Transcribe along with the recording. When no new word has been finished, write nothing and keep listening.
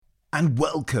and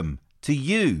welcome to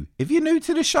you. If you're new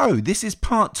to the show, this is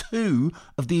part 2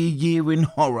 of the Year in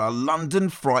Horror London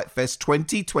Frightfest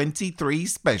 2023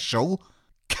 special.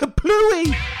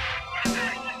 Kaplooey!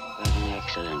 What an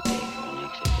excellent day for an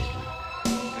exhibition.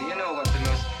 Do you know what the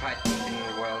most frightening thing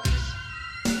in the world is?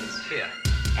 It's fear.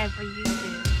 Whatever you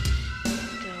do,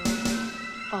 don't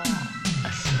fall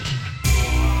asleep.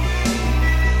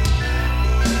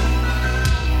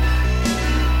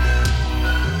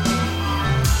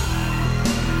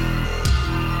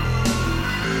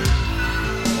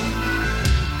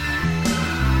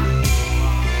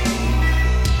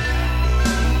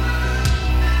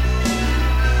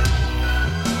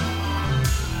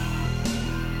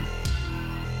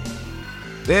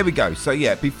 There we go. So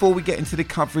yeah, before we get into the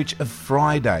coverage of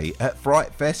Friday at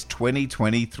Frightfest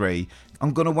 2023,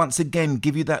 I'm going to once again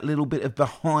give you that little bit of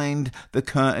behind the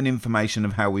curtain information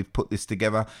of how we've put this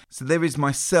together. So there is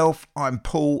myself, I'm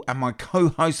Paul, and my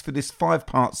co-host for this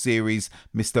 5-part series,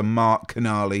 Mr. Marc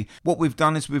Canale. What we've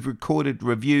done is we've recorded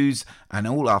reviews and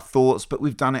all our thoughts, but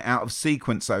we've done it out of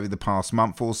sequence over the past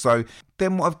month or so.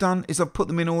 Then what I've done is I've put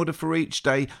them in order for each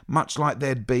day, much like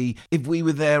they'd be if we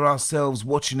were there ourselves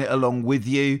watching it along with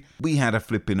you. We had a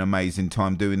flipping amazing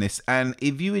time doing this, and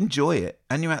if you enjoy it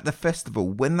and you're at the festival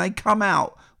when they come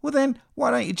out, well then,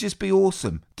 why don't you just be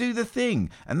awesome? Do the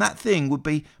thing. And that thing would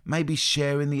be maybe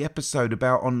sharing the episode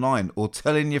about online or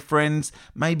telling your friends.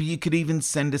 Maybe you could even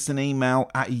send us an email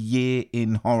at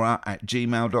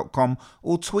yearinhorror@gmail.com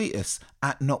or tweet us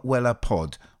at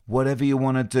notwellerpod. Whatever you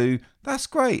want to do, that's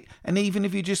great. And even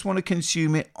if you just want to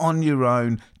consume it on your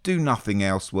own, do nothing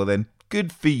else, well then,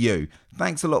 good for you.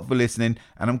 Thanks a lot for listening,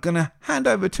 and I'm going to hand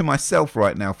over to myself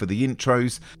right now for the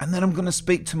intros, and then I'm going to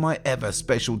speak to my ever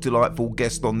special, delightful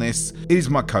guest on this. It is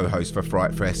my co-host for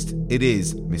Frightfest. It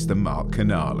is Mr. Marc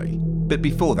Canale. But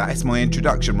before that, it's my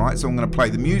introduction, right? So I'm going to play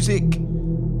the music.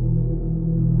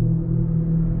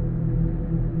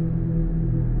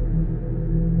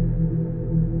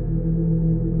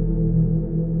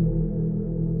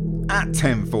 At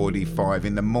 10:45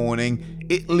 in the morning,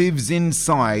 It Lives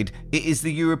Inside. It is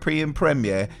the European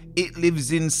premiere. It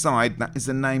Lives Inside, that is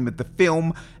the name of the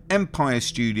film. Empire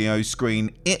Studios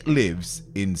screen It Lives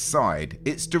Inside.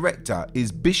 Its director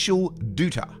is Bishal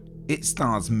Dutta. It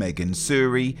stars Megan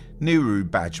Suri, Niru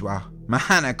Bajwa,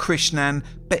 Mahana Krishnan,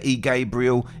 Betty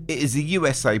Gabriel. It is a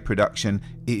USA production.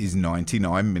 It is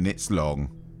 99 minutes long.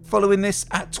 Following this,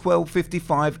 at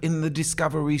 12:55 in the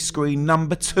Discovery screen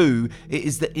number 2, it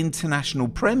is the international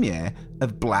premiere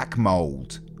of Black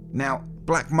Mold. Now,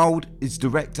 Black Mold, its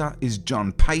director is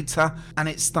John Pater, and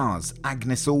it stars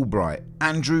Agnes Albright,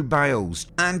 Andrew Bales,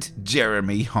 and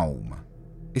Jeremy Holm.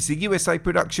 It's a USA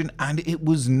production, and it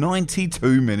was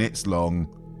 92 minutes long.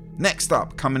 Next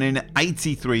up, coming in at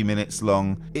 83 minutes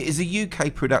long, it is a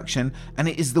UK production, and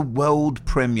it is the world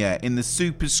premiere in the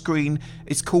super screen.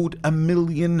 It's called A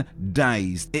Million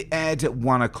Days. It aired at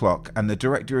 1 o'clock, and the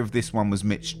director of this one was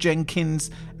Mitch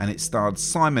Jenkins, and it starred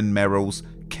Simon Merrills,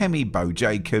 Kemi Bo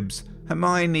Jacobs,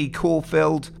 Hermione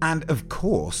Caulfield, and of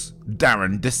course,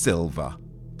 Darren De Silva.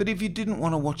 But if you didn't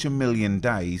want to watch A Million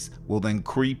Days, well then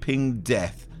Creeping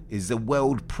Death is the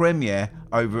world premiere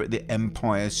over at the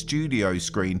Empire Studios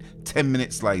screen 10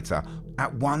 minutes later.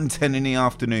 At 1:10 in the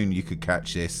afternoon you could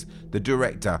catch this. The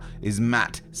director is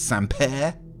Matt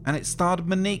Sampere, and it starred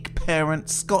Monique Parent,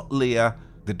 Scott Lear.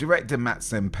 The director Matt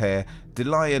Sampere,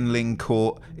 Delian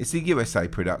Lincourt. It's a USA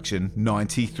production,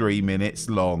 93 minutes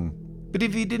long. But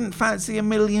if you didn't fancy A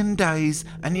Million Days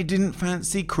and you didn't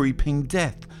fancy Creeping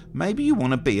Death, maybe you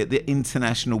want to be at the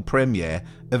international premiere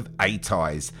of 8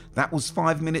 Eyes. That was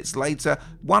 5 minutes later,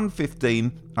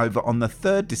 1:15, over on the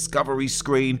third Discovery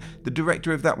screen. The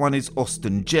director of that one is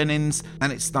Austin Jennings,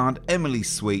 and it starred Emily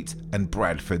Sweet and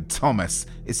Bradford Thomas.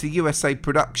 It's a USA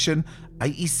production,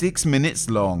 86 minutes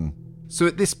long. So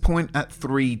at this point at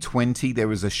 3:20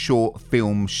 there is a short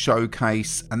film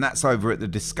showcase, and that's over at the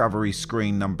Discovery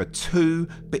screen number 2,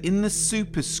 but in the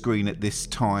super screen at this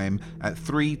time at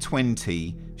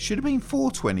 3:20, should have been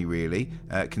 4:20 really,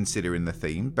 considering the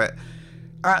theme, but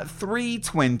at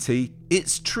 3:20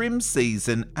 it's trim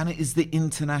season, and it is the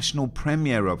international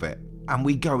premiere of it. And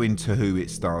we go into who it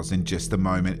stars in just a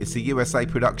moment. It's a USA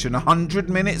production, 100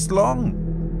 minutes long.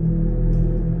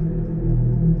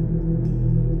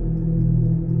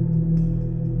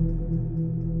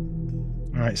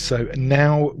 Right, so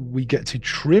now we get to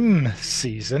trim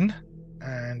season,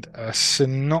 and a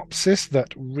synopsis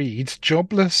that reads: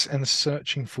 jobless and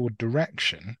searching for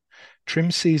direction,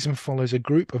 trim season follows a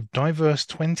group of diverse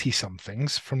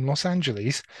 20-somethings from Los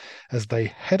Angeles as they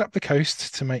head up the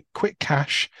coast to make quick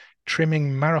cash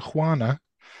trimming marijuana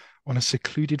on a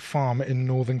secluded farm in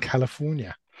Northern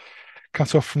California.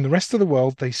 Cut off from the rest of the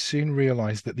world, they soon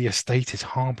realize that the estate is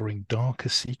harboring darker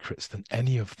secrets than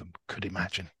any of them could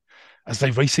imagine, as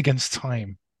they race against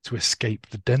time to escape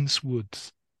the dense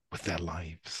woods with their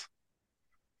lives.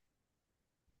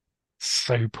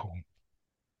 So, Paul,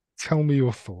 tell me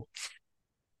your thoughts.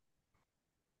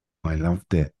 I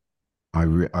loved it. I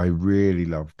really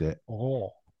loved it.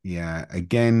 Oh, Yeah,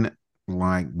 again,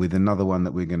 like with another one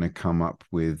that we're going to come up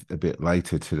with a bit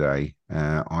later today,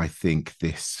 I think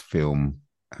this film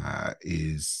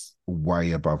is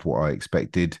way above what I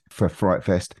expected for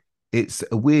Frightfest. It's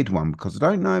a weird one because I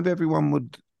don't know if everyone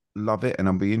would love it, and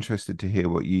I'll be interested to hear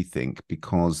what you think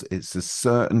because it's a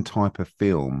certain type of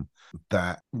film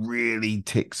that really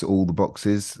ticks all the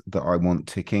boxes that I want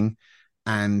ticking.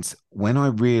 And when I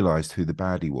realized who the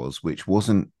baddie was, which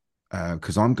wasn't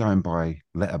because I'm going by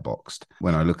letterboxed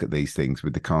when I look at these things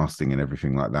with the casting and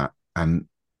everything like that. And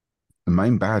the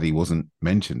main baddie wasn't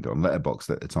mentioned on letterboxd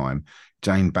at the time,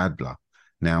 Jane Badler.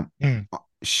 Now,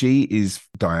 she is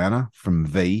Diana from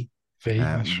V.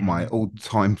 My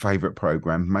all-time favorite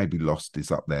program. Maybe Lost is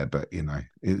up there, but you know,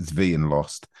 it's V and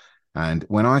Lost. And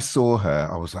when I saw her,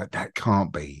 I was like, that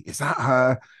can't be. Is that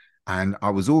her? And I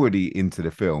was already into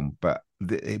the film, but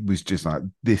it was just like,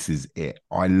 this is it.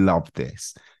 I love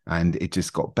this. And it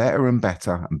just got better and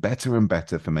better and better and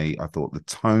better for me. I thought the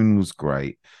tone was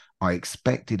great. I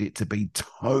expected it to be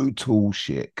total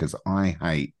shit because I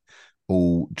hate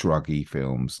all druggy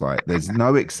films. Like, there's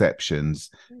no exceptions.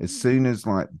 As soon as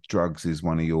like drugs is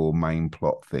one of your main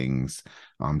plot things,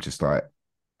 I'm just like,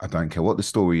 I don't care what the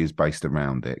story is based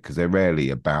around it because they're rarely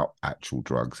about actual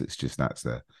drugs. It's just that's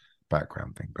the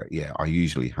background thing. But yeah, I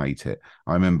usually hate it.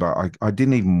 I remember I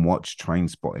didn't even watch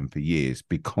Trainspotting for years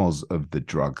because of the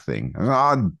drug thing.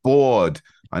 I'm bored.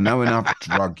 I know enough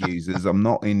drug users. I'm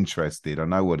not interested. I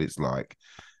know what it's like.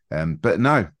 But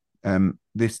no,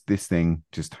 this thing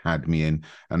just had me in.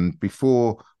 And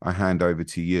before I hand over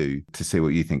to you to see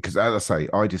what you think, because as I say,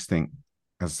 I just think,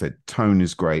 as I said, tone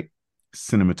is great.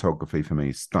 Cinematography for me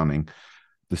is stunning.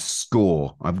 The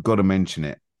score, I've got to mention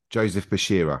it. Joseph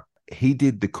Bashira, he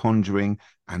did The Conjuring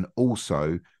and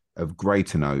also, of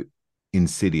greater note,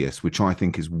 Insidious, which I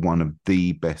think is one of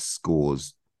the best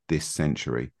scores this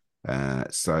century.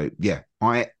 So yeah,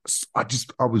 I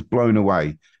was blown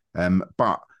away.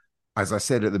 But as I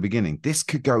said at the beginning, this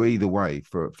could go either way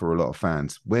for a lot of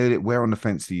fans. Where on the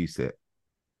fence do you sit?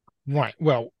 Right.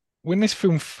 Well, when this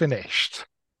film finished,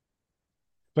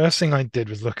 first thing I did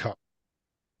was look up.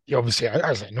 Obviously,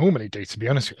 as I normally do, to be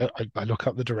honest, I look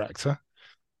up the director.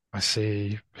 I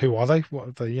see who are they, what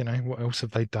have they, what else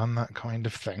have they done, that kind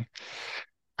of thing.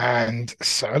 And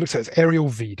so I looked at it's Ariel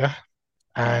Vida,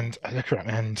 and I look around,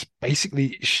 and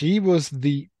basically she was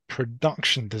the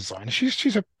production designer.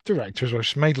 She's a director as well.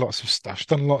 She's made lots of stuff. She's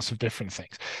done lots of different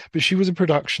things, but she was a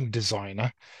production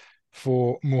designer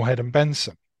for Moorhead and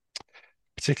Benson,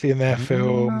 particularly in their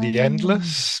film The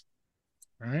Endless.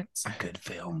 Right, It's a good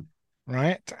film.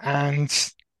 Right, and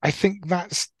I think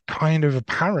that's kind of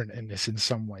apparent in this in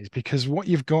some ways, because what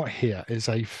you've got here is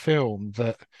a film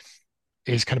that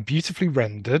is kind of beautifully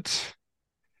rendered.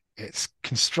 It's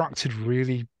constructed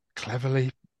really cleverly,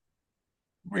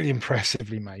 really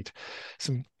impressively made.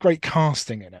 Some great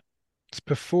casting in it. It's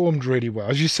performed really well.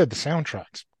 As you said, the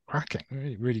soundtrack's cracking.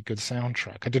 Really, really good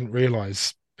soundtrack. I didn't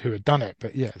realize who had done it,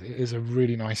 but yeah, it is a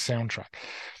really nice soundtrack.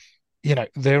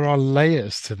 There are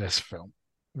layers to this film,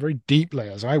 very deep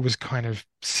layers. I was kind of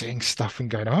seeing stuff and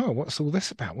going, oh, what's all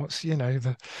this about? What's,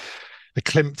 the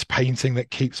Klimt painting that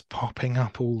keeps popping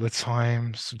up all the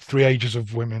time. 3 Ages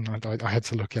of Women. I had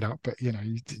to look it up, but you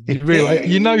realize,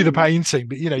 the painting,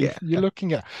 but you're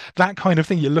looking at that kind of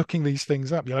thing. You're looking these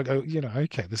things up. You're like, oh,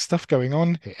 okay, there's stuff going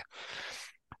on here,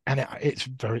 and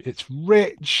it's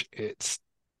rich. It's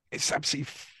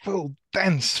absolutely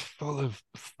dense, full of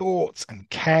thoughts and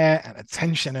care and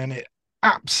attention, and it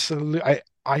absolutely,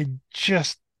 I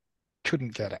just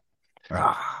couldn't get it.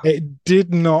 It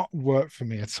did not work for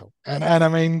me at all. And I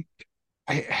mean,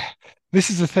 this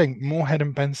is the thing, Moorhead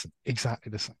and Benson, exactly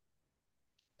the same.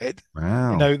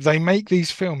 Wow. They make these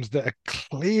films that are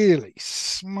clearly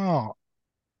smart,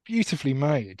 beautifully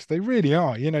made. They really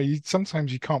are.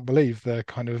 Sometimes you can't believe they're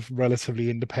kind of relatively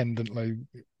independent,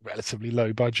 relatively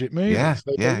low budget movies.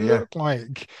 They look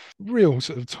like real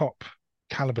sort of top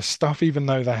caliber stuff, even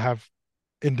though they have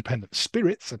independent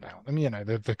spirits about them,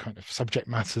 the kind of subject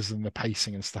matters and the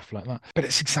pacing and stuff like that. But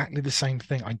it's exactly the same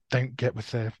thing. I don't get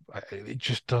with it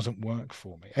just doesn't work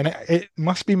for me. And it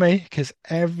must be me, because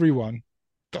everyone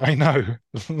that I know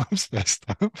loves their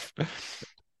stuff.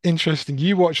 Interesting.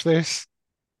 You watch this,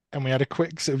 and we had a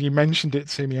quick sort of, you mentioned it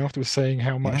to me afterwards saying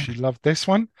how much you loved this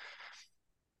one.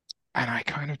 And I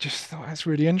kind of just thought that's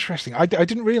really interesting. I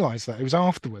didn't realize that. It was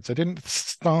afterwards. I didn't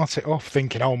start it off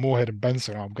thinking, oh, Moorhead and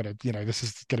Benson, I'm going to, this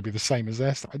is going to be the same as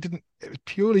their stuff. I didn't, it was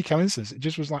purely coincidence. It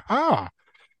just was like, right,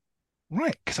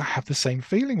 because I have the same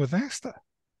feeling with their stuff.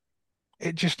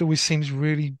 It just always seems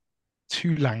really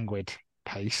too languid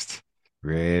paced.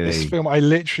 Really? This film, I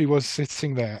literally was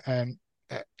sitting there and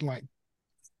at like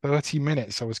 30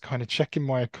 minutes, I was kind of checking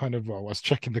I was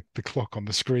checking the clock on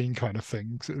the screen kind of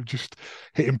thing, sort of just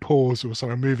hitting pause or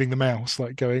something, moving the mouse,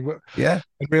 like going, what? Yeah.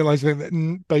 And realizing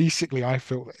that basically I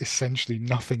felt that essentially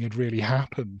nothing had really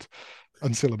happened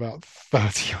until about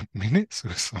 30 odd minutes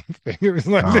or something. It was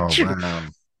like literally, wow.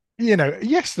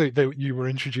 Yes, you were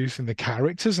introducing the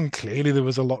characters and clearly there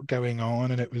was a lot going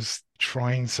on and it was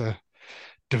trying to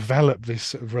develop this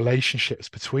sort of relationships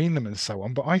between them and so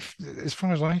on. But as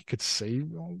far as I could see,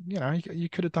 well, you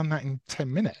could have done that in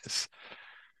 10 minutes.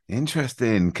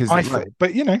 Interesting, because I thought,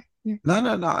 but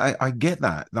No, I get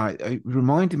that. Like, it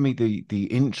reminded me the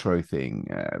intro thing,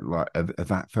 like of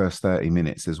that first 30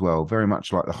 minutes as well. Very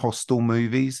much like the Hostel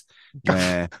movies,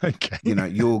 where okay.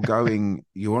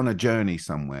 you're on a journey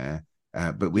somewhere.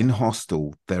 But in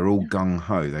Hostel, they're all gung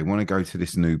ho. They want to go to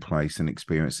this new place and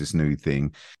experience this new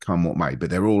thing, come what may. But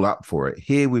they're all up for it.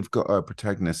 Here we've got a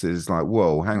protagonist who's like,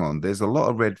 "Whoa, hang on! There's a lot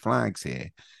of red flags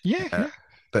here." Yeah.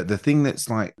 But the thing that's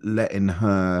like letting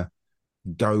her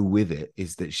go with it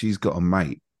is that she's got a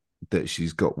mate that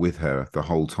she's got with her the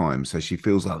whole time, so she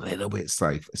feels a little bit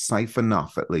safe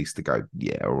enough at least to go,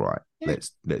 yeah, all right,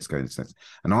 let's go into this.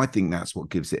 And I think that's what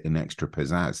gives it an extra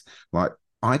pizzazz. Like,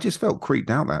 I just felt creeped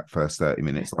out that first 30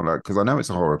 minutes. I'm like, because I know it's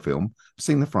a horror film. I've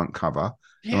seen the front cover.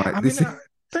 Yeah, like,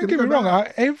 don't get me wrong.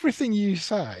 Everything you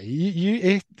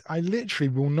say, I literally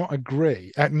will not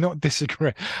agree, not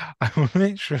disagree. I will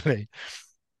literally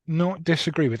not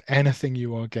disagree with anything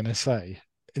you are going to say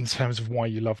in terms of why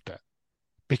you loved it,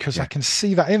 because I can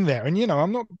see that in there. And,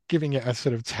 I'm not giving it a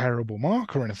sort of terrible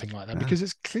mark or anything like that, because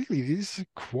it's a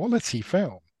quality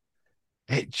film.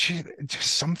 It just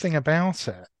something about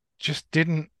it just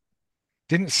didn't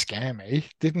scare me.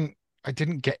 I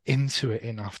didn't get into it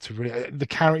enough to really. The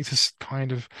characters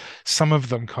some of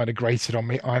them kind of grated on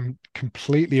me. I'm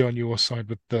completely on your side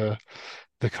with the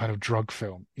kind of drug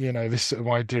film. This sort of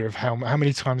idea of how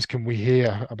many times can we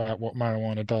hear about what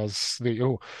marijuana does?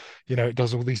 It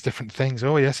does all these different things.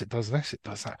 Oh yes, it does this, it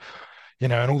does that.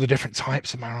 And all the different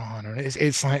types of marijuana. And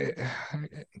it's like,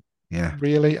 yeah,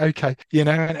 really, okay.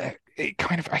 And it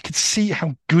kind of, I could see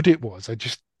how good it was. I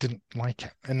just didn't like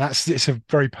it, and it's a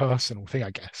very personal thing,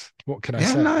 I guess. What can I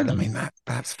say? No, I mean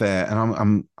that's fair,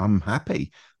 and I'm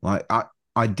happy. Like,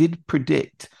 I did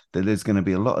predict that there's going to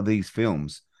be a lot of these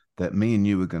films that me and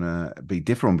you are going to be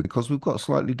different on, because we've got a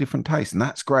slightly different taste, and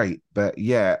that's great. But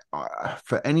yeah,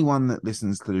 for anyone that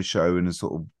listens to the show and is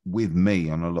sort of with me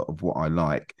on a lot of what I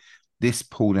like, this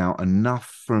pulled out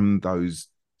enough from those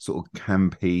sort of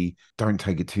campy, don't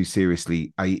take it too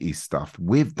seriously 80s stuff,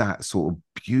 with that sort of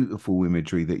beautiful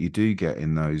imagery that you do get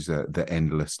in those the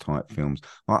Endless type films.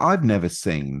 Like, I've never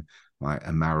seen like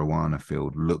a marijuana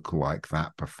field look like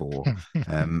that before.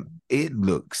 It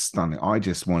looks stunning. I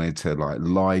just wanted to like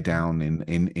lie down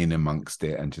in amongst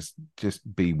it and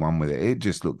just be one with it. It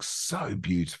just looks so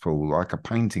beautiful, like a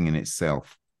painting in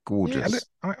itself. Gorgeous.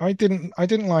 Yeah, I didn't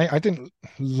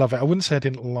love it. I wouldn't say I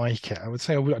didn't like it. I would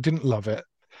say I didn't love it,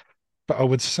 but I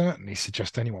would certainly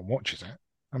suggest anyone watches it.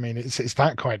 I mean, it's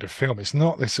that kind of film. It's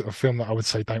not this sort of film that I would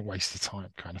say don't waste the time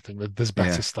kind of thing. There's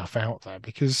better stuff out there,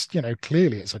 because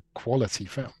clearly it's a quality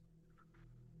film.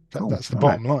 That's the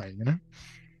bottom line,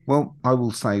 Well, I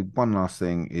will say one last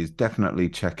thing is definitely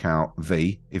check out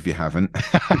V if you haven't,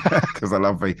 because I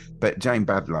love V. But Jane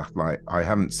Badler, like, I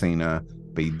haven't seen her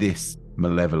be this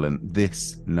malevolent,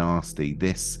 this nasty,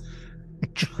 this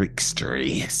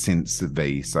trickstery since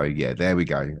V. So yeah, there we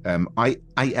go. 8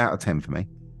 out of 10 for me.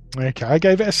 Okay, I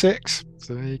gave it a 6.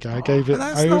 So there you go. I gave it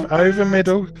over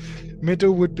middle.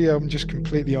 Middle would be I'm just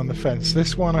completely on the fence.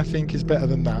 This one I think is better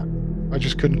than that. I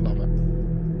just couldn't love it.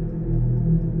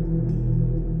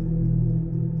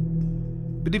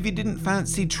 But if you didn't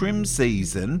fancy trim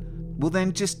season, well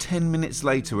then just 10 minutes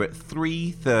later at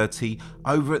 3:30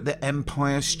 over at the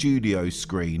Empire Studio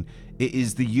screen, it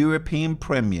is the European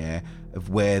premiere of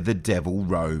Where the Devil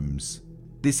Roams.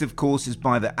 This, of course, is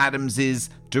by the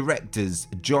Adamses, directors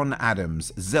John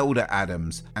Adams, Zelda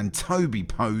Adams and Toby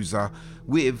Poser,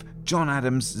 with John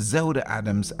Adams, Zelda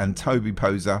Adams and Toby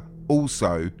Poser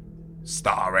also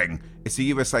starring. It's a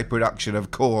USA production,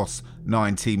 of course,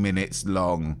 90 minutes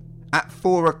long. At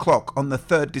 4 o'clock on the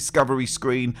third Discovery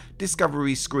Screen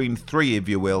 3 if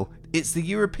you will, it's the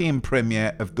European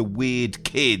premiere of The Weird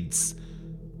Kidz.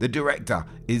 The director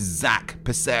is Zach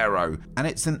Pissarro, and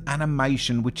it's an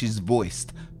animation which is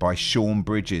voiced by Sean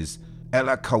Bridges,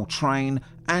 Ella Coltrane,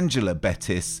 Angela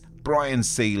Bettis, Brian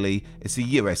Seeley. It's a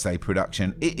USA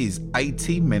production. It is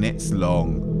 80 minutes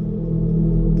long.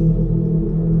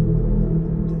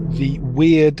 The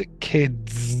Weird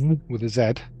Kidz with a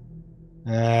Z.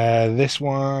 This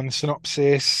one,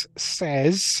 synopsis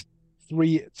says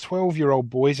 3 12-year-old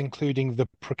boys, including the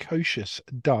precocious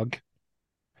Doug,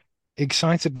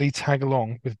 excitedly tag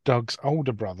along with Doug's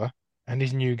older brother and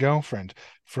his new girlfriend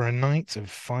for a night of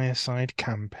fireside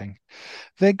camping.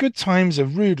 Their good times are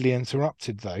rudely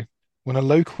interrupted, though, when a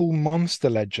local monster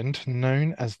legend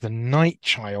known as the Night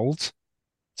Child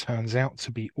turns out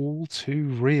to be all too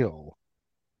real.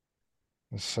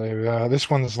 So this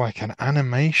one's like an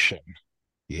animation.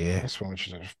 Yeah. This one, which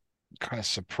is a kind of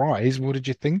surprise. What did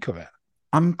you think of it?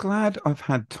 I'm glad I've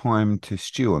had time to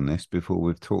stew on this before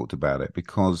we've talked about it,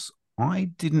 because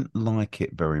I didn't like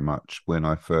it very much when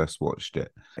I first watched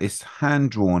it. It's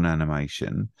hand-drawn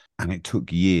animation, and it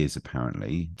took years,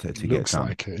 apparently, to get Looks done.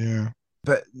 like it, yeah.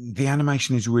 But the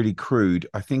animation is really crude.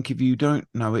 I think if you don't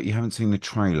know it, you haven't seen the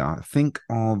trailer, think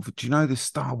of, do you know the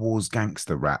Star Wars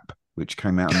gangster rap, which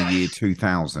came out in the year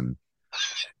 2000?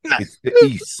 No. It's the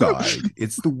east side.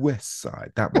 It's the west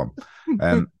side. That one.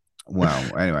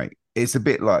 Well, anyway, it's a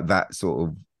bit like that sort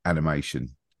of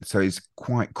animation. So it's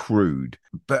quite crude.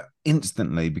 But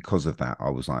instantly, because of that, I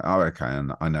was like, oh, okay,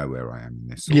 and I know where I am in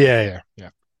this. Yeah.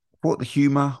 Thought the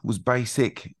humor was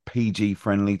basic, PG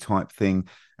friendly type thing.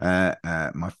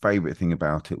 My favorite thing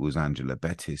about it was Angela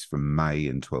Bettis from May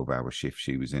and 12-Hour Shift.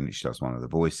 She was in it. She does one of the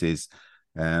voices.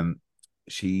 I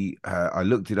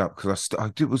looked it up because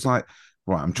I was like,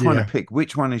 right, I'm trying to pick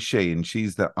which one is she, and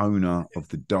she's the owner of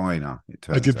the diner. It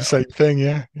turns I did the same thing,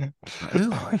 yeah.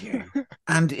 Who are you?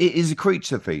 And it is a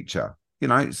creature feature,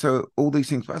 so all these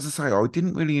things. But as I say, I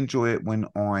didn't really enjoy it when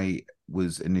I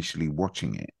was initially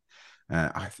watching it.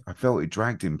 I felt it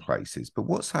dragged in places. But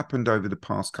what's happened over the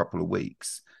past couple of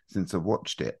weeks since I've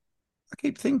watched it, I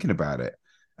keep thinking about it,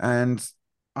 and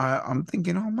I'm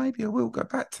thinking, oh, maybe I will go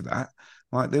back to that.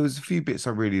 Like, there was a few bits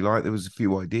I really liked. There was a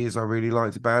few ideas I really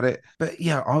liked about it. But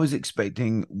yeah, I was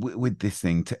expecting with this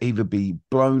thing to either be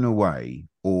blown away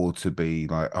or to be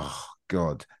like, oh,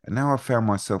 God. And now I found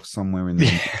myself somewhere in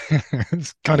the...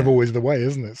 It's kind of always the way,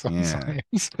 isn't it? Sometimes.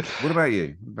 Yeah. What about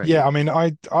you? I mean,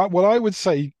 I would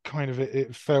say kind of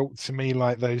it felt to me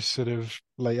like those sort of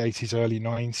late 80s, early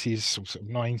 90s, sort of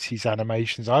 90s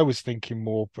animations. I was thinking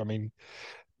more, I mean,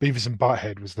 Beavis and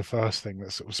Butthead was the first thing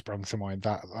that sort of sprung to mind,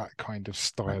 that kind of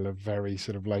style of very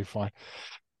sort of lo-fi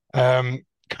kind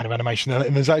of animation.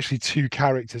 And there's actually 2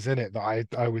 characters in it that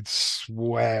I would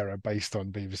swear are based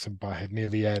on Beavis and Butthead. Near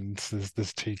the end,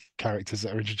 there's 2 characters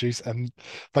that are introduced, and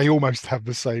they almost have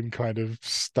the same kind of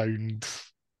stoned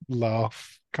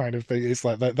laugh kind of thing. It's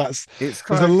like that. There's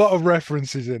a lot of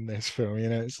references in this film.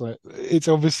 It's like, it's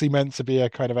obviously meant to be a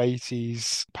kind of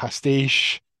 80s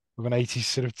pastiche of an 80s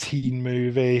sort of teen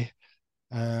movie,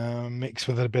 mixed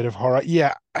with a bit of horror.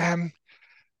 Yeah,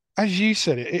 as you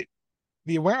said,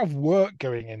 the amount of work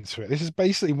going into it. This is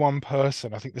basically one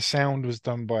person. I think the sound was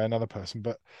done by another person,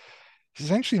 but it's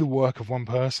essentially the work of one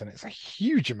person. It's a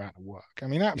huge amount of work. I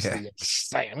mean, absolutely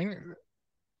insane. I mean,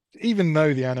 even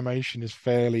though the animation is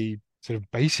fairly sort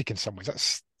of basic in some ways,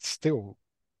 that's still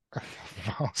a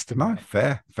vast amount. No,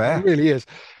 fair. It really is.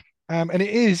 And it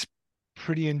is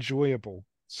pretty enjoyable,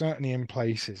 certainly in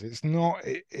places. It's not,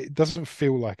 it doesn't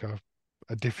feel like a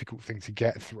difficult thing to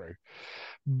get through.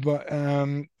 But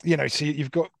so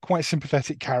you've got quite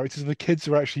sympathetic characters. The kids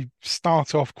are actually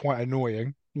start off quite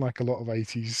annoying, like a lot of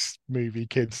 80s movie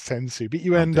kids tend to, but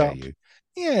you end up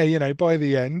by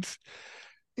the end,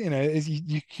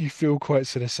 you feel quite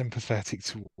sort of sympathetic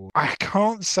toward. I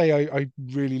can't say I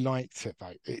really liked it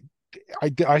though.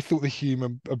 I thought the humor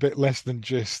a bit less than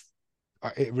just,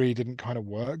 it really didn't kind of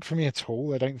work for me at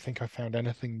all. I don't think I found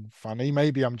anything funny.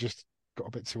 Maybe I'm just got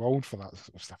a bit too old for that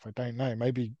sort of stuff. I don't know.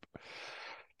 Maybe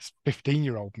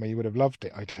 15-year-old me would have loved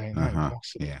it. I don't know,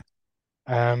 possibly.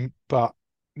 Yeah. But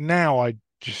now it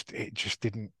just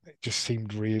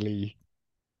seemed really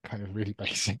kind of really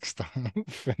basic stuff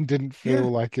and didn't feel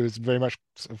like it was very much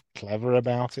sort of clever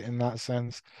about it in that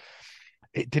sense.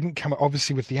 It didn't come,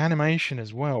 obviously, with the animation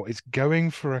as well. It's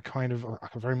going for a kind of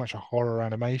like a very much a horror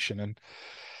animation, and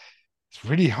it's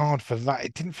really hard for that.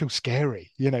 It didn't feel scary,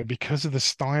 because of the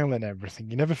style and everything.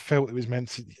 You never felt it was meant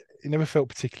to. It never felt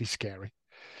particularly scary.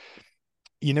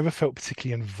 You never felt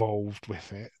particularly involved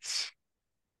with it.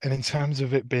 And in terms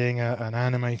of it being an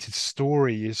animated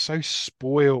story, you're so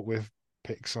spoiled with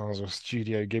Pixar's or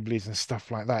Studio Ghibli's and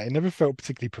stuff like that. It never felt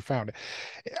particularly profound.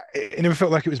 It never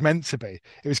felt like it was meant to be.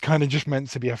 It was kind of just meant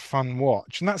to be a fun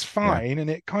watch, and that's Yeah. fine. And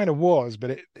it kind of was,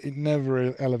 but it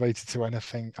never elevated to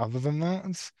anything other than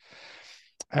that.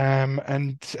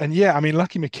 And yeah, I mean,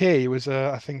 Lucky McKee was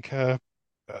I think a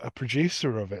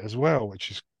producer of it as well,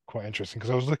 which is quite interesting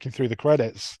because I was looking through the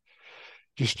credits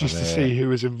just to see who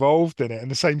was involved in it,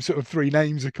 and the same sort of three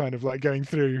names are kind of like going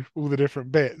through all the different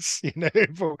bits, you know.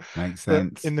 Makes But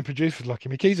sense. in the producer, Lucky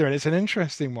McKeezer, and it's an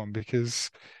interesting one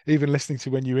because even listening to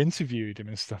when you interviewed him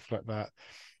and stuff like that,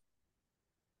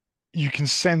 you can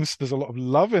sense there's a lot of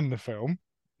love in the film,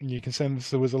 and you can sense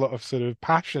there was a lot of sort of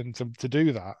passion to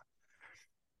do that.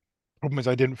 Problem is,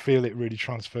 I didn't feel it really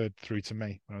transferred through to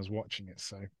me when I was watching it,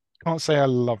 so can't say I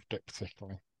loved it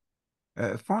particularly.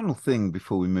 Final thing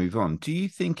before we move on. Do you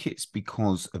think it's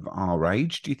because of our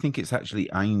age? Do you think it's actually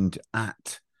aimed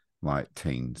at like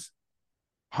teens?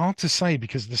 Hard to say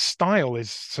because the style is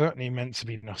certainly meant to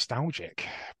be nostalgic,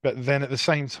 but then at the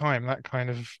same time, that kind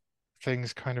of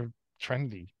thing's kind of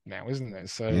trendy now, isn't it? Yeah,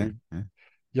 So yeah.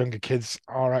 younger kids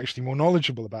are actually more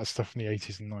knowledgeable about stuff in the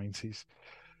 80s and 90s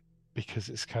because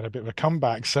it's kind of a bit of a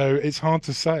comeback. So it's hard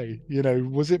to say, you know,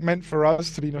 was it meant for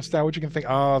us to be nostalgic and think,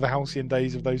 the halcyon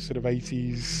days of those sort of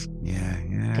 80s Yeah,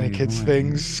 kind of you're kids right.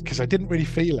 things? Because I didn't really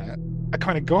feel it. I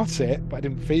kind of got it, but I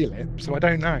didn't feel it. So I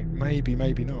don't know. Maybe,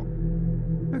 maybe not.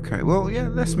 Okay, well, yeah,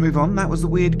 let's move on. That was the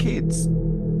Weird Kidz.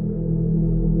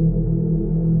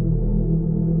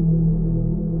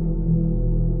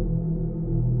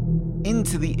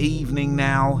 Into the evening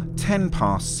now,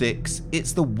 6:10.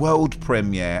 It's the world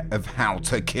premiere of How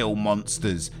to Kill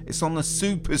Monsters. It's on the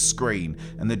super screen,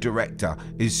 and the director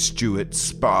is Stuart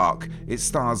Spark. It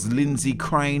stars Lindsay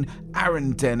Crane,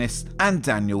 Aaron Dennis, and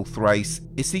Daniel Thrace.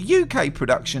 It's a UK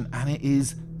production, and it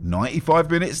is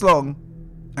 95 minutes long.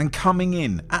 And coming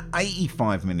in at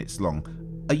 85 minutes long,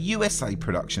 a USA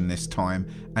production this time,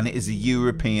 and it is a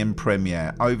European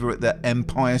premiere over at the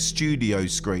Empire Studio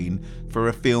screen for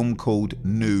a film called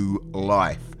New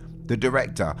Life. The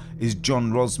director is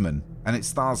John Rosman, and it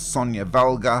stars Sonia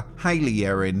Valga, Hayley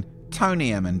Erin,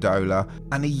 Tony Amendola,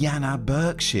 and Iyanna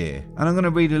Berkshire. And I'm going to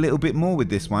read a little bit more with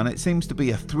this one. It seems to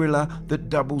be a thriller that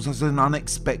doubles as an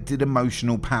unexpected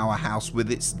emotional powerhouse with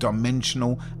its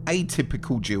dimensional,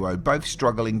 atypical duo, both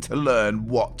struggling to learn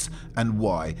what and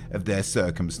why of their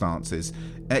circumstances.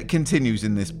 It continues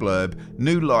in this blurb.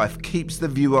 New Life keeps the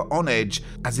viewer on edge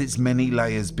as its many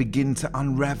layers begin to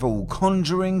unravel,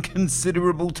 conjuring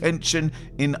considerable tension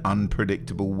in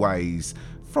unpredictable ways.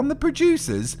 From the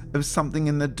producers of Something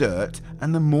in the Dirt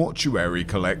and the Mortuary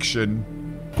Collection.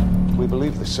 We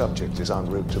believe the subject is en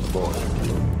route to the border.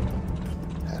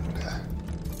 And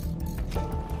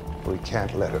we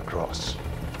can't let her cross.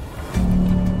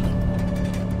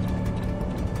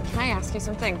 Can I ask you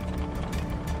something?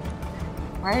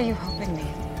 Why are you helping me?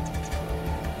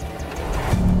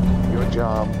 Your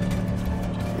job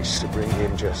is to bring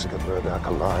in Jessica Murdoch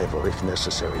alive, or if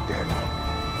necessary, dead.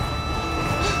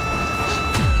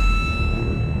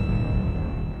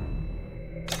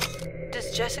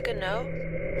 Does Jessica know?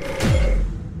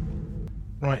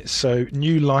 Right, so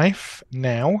New Life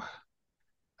now,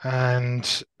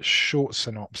 and short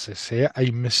synopsis here.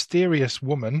 A mysterious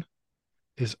woman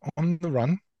is on the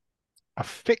run. A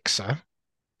fixer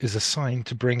is assigned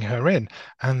to bring her in,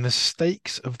 and the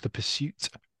stakes of the pursuit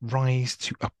rise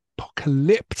to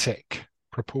apocalyptic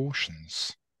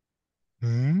proportions.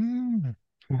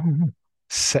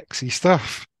 Sexy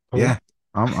stuff. Yeah,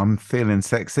 I'm feeling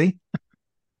sexy.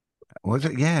 Was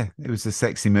it? Yeah, it was a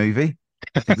sexy movie.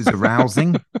 It was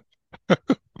arousing. I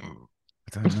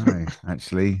don't know,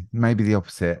 actually. Maybe the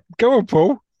opposite. Go on,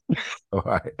 Paul. All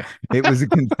right. It was a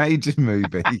contagion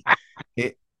movie.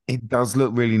 It does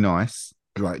look really nice.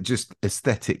 Like, just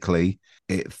aesthetically,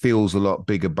 it feels a lot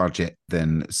bigger budget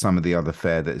than some of the other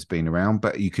fare that has been around,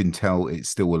 but you can tell it's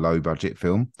still a low budget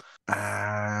film.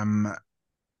 Have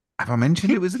I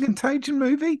mentioned it was a contagion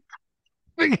movie?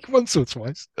 I think once or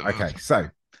twice. Okay, so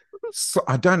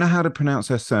I don't know how to pronounce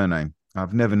her surname.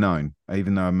 I've never known,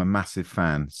 even though I'm a massive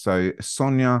fan. So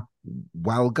Sonia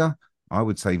Walga, I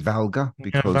would say Valga,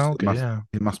 because Valga,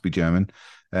 it must be German.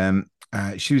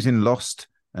 She was in Lost,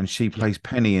 and she plays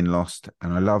Penny in Lost,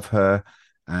 and I love her,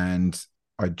 and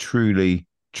I truly,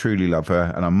 truly love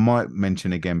her. And I might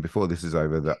mention again before this is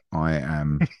over that I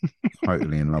am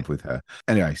totally in love with her.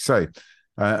 Anyway, so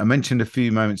I mentioned a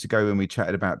few moments ago when we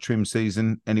chatted about trim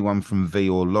season, anyone from V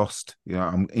or Lost,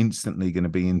 I'm instantly going to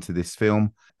be into this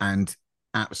film, and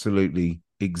absolutely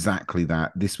exactly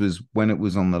that. This was when it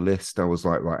was on the list. I was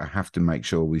like, right, I have to make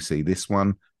sure we see this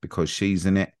one because she's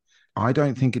in it. I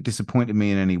don't think it disappointed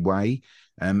me in any way,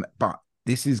 but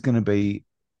this is going to be,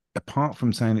 apart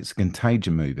from saying it's a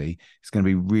Contagion movie, it's going to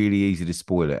be really easy to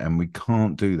spoil it, and we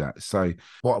can't do that. So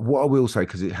what I will say,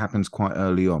 because it happens quite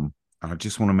early on, and I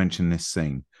just want to mention this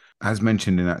scene. As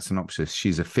mentioned in that synopsis,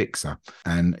 she's a fixer,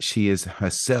 and she is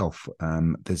herself.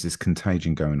 There's this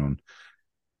contagion going on.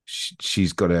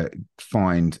 She's got to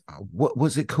find, what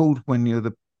was it called when you're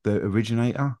the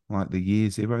originator, like the year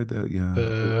zero?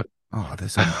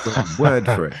 There's a word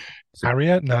for it.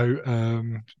 Harrier? No,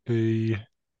 the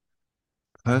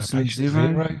person patient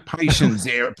zero? Patient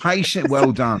zero. Patient.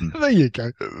 Well done. There you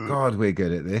go. God, we're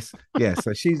good at this. Yeah.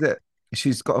 So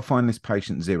she's got to find this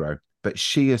patient zero, but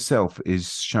she herself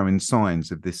is showing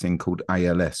signs of this thing called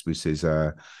ALS, which is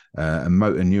a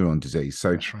motor neuron disease.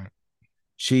 So that's right.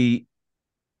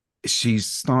 She's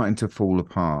starting to fall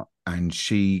apart, and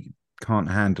she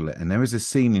can't handle it. And there is a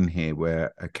scene in here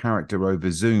where a character over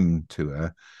Zoom to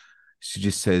her, she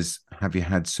just says, "Have you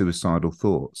had suicidal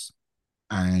thoughts?"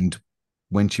 And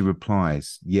when she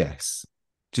replies, "Yes,"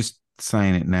 just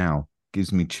saying it now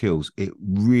gives me chills. It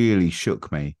really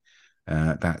shook me.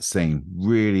 That scene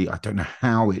really, I don't know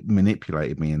how it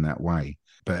manipulated me in that way,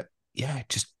 but yeah,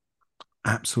 just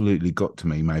absolutely got to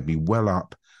me, made me well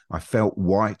up. I felt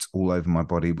white all over my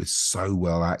body. It was so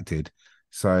well acted.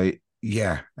 So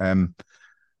yeah, again,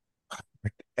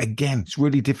 it's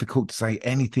really difficult to say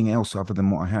anything else other than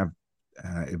what I have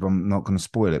if I'm not going to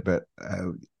spoil it, but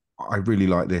I really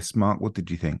like this. Mark, what did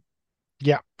you think?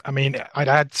 Yeah, I mean, I'd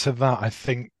add to that. I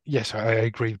think, yes, I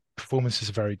agree. Performances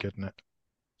are very good in it.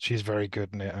 She's very good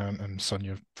in it.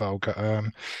 Sonia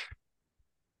Valga.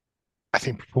 I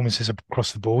think performances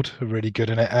across the board are really good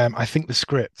in it. I think the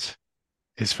script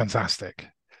is fantastic.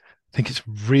 I think it's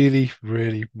really,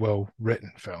 really well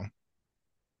written film.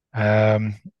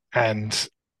 And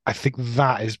I think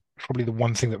that is probably the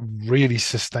one thing that really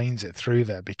sustains it through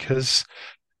there, because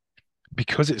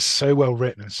it's so well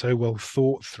written and so well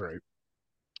thought through.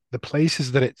 The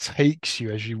places that it takes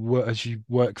you as you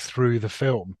work through the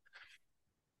film,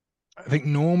 I think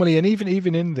normally, and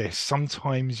even in this,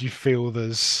 sometimes you feel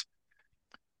there's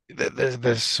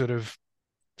sort of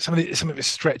some of it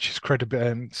stretches credibility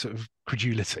and sort of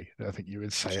credulity, I think you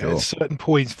would say. Sure. At certain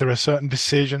points, there are certain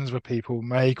decisions where people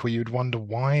make where you'd wonder,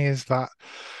 why is that?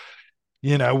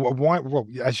 You know, why? Well,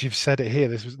 as you've said it here,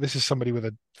 this is somebody with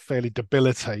a fairly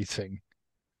debilitating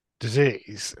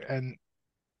disease, and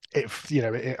it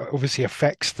obviously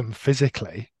affects them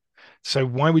physically. So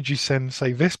why would you send,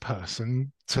 say, this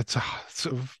person to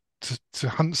sort of to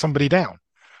hunt somebody down?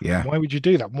 Yeah. Why would you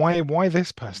do that? Why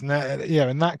this person?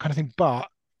 And that kind of thing. But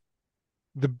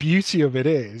the beauty of it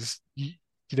is,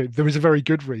 there is a very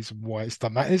good reason why it's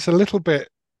done that. It's a little bit,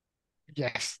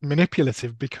 yes,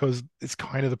 manipulative, because it's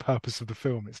kind of the purpose of the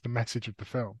film. It's the message of the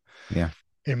film. Yeah.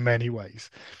 In many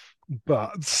ways.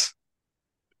 But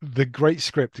the great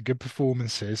script, the good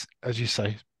performances, as you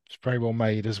say, it's very well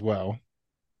made as well.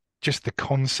 Just the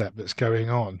concept that's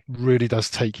going on really does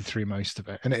take you through most of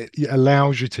it. And it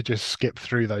allows you to just skip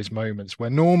through those moments where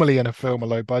normally in a film, a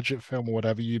low budget film or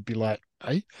whatever, you'd be like,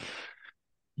 hey,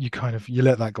 you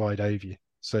let that glide over you.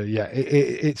 So yeah,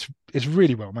 it's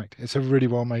really well made. It's a really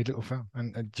well made little film.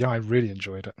 And yeah, I really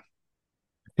enjoyed it.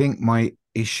 I think my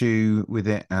issue with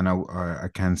it, and I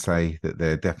can say that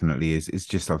there definitely is, it's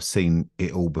just I've seen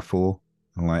it all before.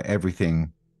 Like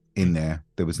everything in there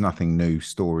was nothing new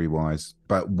story wise,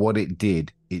 but what it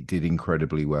did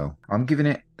incredibly well. I'm giving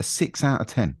it a 6 out of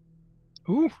 10.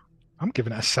 Ooh, I'm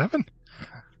giving it a 7.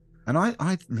 And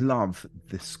I love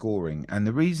the scoring, and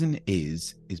the reason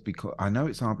is because I know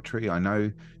it's arbitrary. I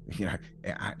know it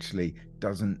actually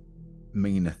doesn't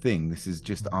mean a thing. This is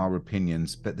just our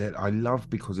opinions, but that I love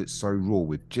because it's so raw.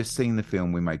 We've just seen the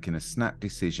film, we're making a snap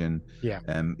decision. Yeah.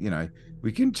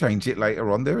 We can change it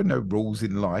later on. There are no rules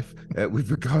in life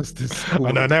with regards to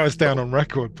scoring. I know, now it's down on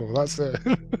record, Paul. That's it.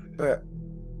 But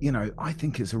I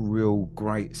think it's a real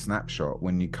great snapshot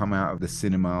when you come out of the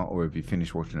cinema, or if you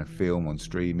finish watching a film on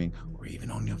streaming, or even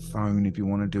on your phone if you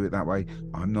want to do it that way.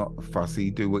 I'm not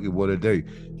fussy, do what you want to do,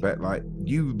 but like,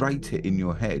 you rate it in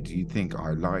your head. You think,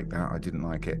 I like that, I didn't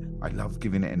like it. I love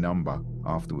giving it a number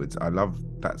afterwards.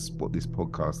 That's what this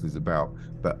podcast is about.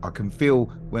 But I can feel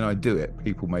when I do it,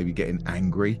 people may be getting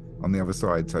angry on the other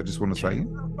side, so I just want to say,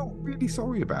 I'm not really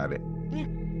sorry about it.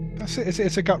 That's it.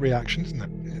 It's a gut reaction, isn't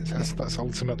it? That's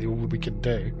ultimately all we can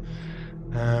do.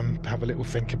 Have a little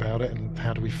think about it, and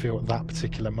how do we feel at that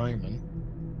particular moment,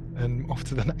 and off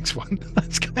to the next one.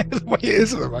 That's kind of the way it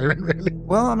is at the moment, really.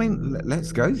 Well, I mean,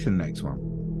 let's go to the next one.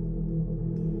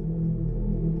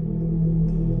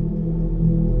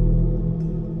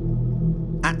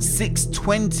 At At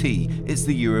 6:20, it's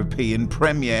the European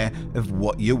premiere of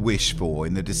What You Wish For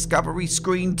in the Discovery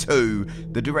Screen 2.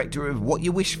 The director of What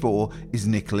You Wish For is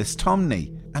Nicholas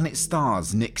Tomney, and it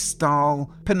stars Nick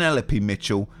Stahl, Penelope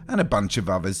Mitchell, and a bunch of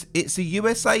others. It's a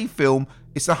USA film.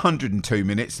 It's 102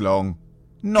 minutes long.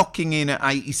 Knocking in at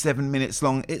 87 minutes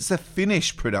long, it's a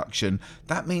Finnish production.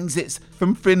 That means it's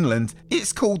from Finland.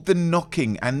 It's called The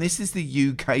Knocking, and this is the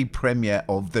UK premiere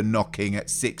of The Knocking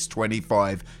at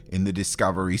 6:25 in the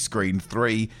Discovery Screen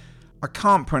 3. I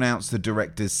can't pronounce the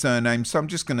director's surname, so I'm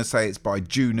just going to say it's by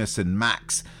Jonas and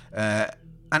Max,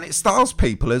 and it stars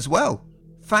people as well.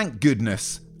 Thank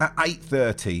goodness. At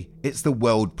 8:30, it's the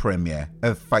world premiere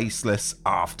of Faceless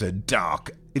After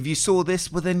Dark. If you saw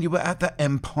this, well then you were at the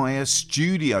Empire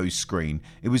Studio screen.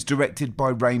 It was directed by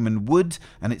Raymond Wood,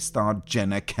 and it starred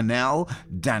Jenna Canale,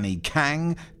 Danny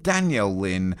Kang, Danielle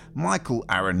Lynn, Michael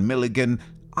Aaron Milligan,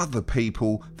 other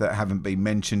people that haven't been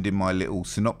mentioned in my little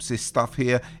synopsis stuff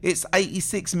here. It's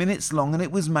 86 minutes long and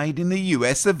it was made in the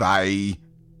US of A.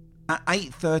 At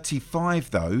 8:35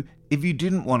 though, if you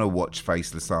didn't want to watch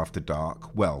Faceless After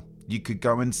Dark, well, you could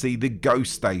go and see The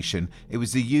Ghost Station. It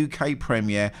was the UK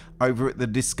premiere over at the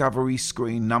Discovery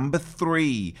Screen number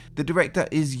 3. The director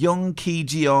is Yong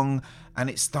Ki-jeong, and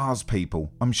it stars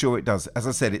people. I'm sure it does. As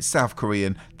I said, it's South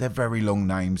Korean. They're very long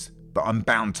names, but I'm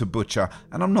bound to butcher,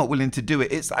 and I'm not willing to do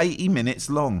it. It's 80 minutes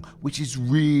long, which is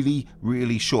really,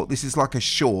 really short. This is like a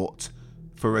short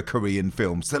for a Korean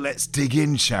film. So let's dig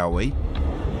in, shall we?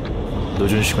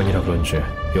 늦은 시간이라 그런지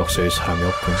역사에 사람이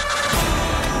없군.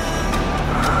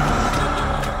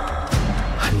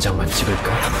 한 장만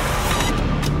찍을까?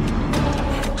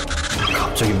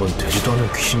 갑자기 뭔 되지도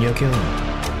않은 귀신 이야기야.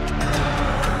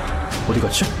 어디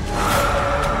갔지?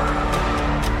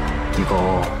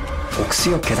 이거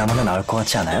옥수역 계담하면 나올 것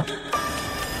같지 않아요?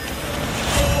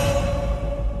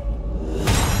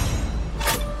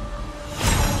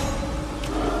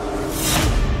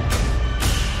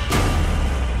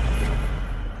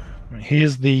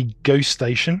 Here's the Ghost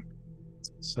Station.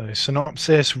 So,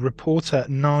 synopsis: reporter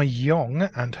Na Yong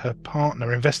and her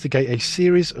partner investigate a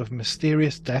series of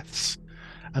mysterious deaths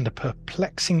and a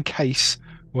perplexing case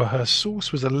where her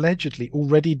source was allegedly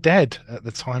already dead at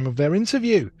the time of their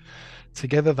interview.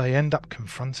 Together, they end up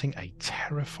confronting a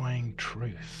terrifying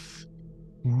truth.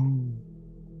 Ooh.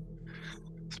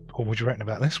 Paul, what do you reckon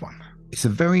about this one? It's a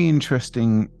very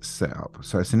interesting setup.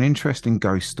 So it's an interesting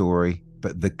ghost story,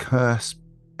 but the curse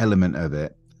element of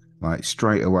it, like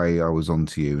straight away I was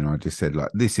onto you and I just said, like,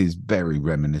 this is very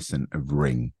reminiscent of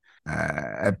Ring.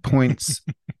 At points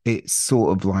it's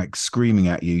sort of like screaming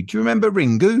at you, do you remember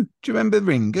Ringu? Do you remember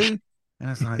Ringu? And I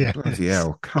was like, yes. Bloody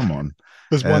hell, come on.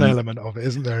 There's one element of it,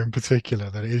 isn't there, in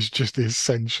particular, that is just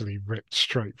essentially ripped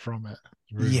straight from it.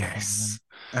 Really. Yes.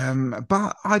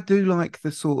 But I do like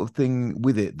the sort of thing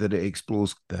with it that it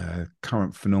explores the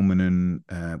current phenomenon.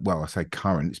 Well, I say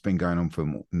current, it's been going on for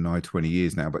nigh 20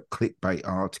 years now, but clickbait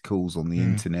articles on the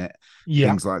internet,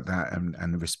 things like that,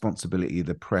 and the responsibility of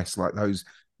the press, like those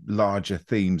larger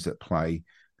themes at play.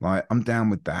 Like, I'm down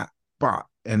with that. But,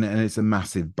 and it's a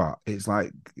massive but, it's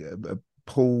like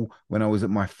Paul, when I was at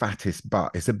my fattest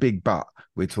butt, it's a big but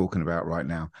we're talking about right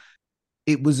now.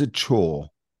 It was a chore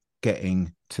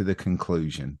getting to the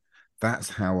conclusion. That's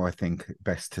how I think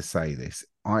best to say this.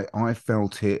 I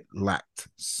felt it lacked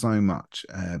so much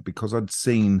because I'd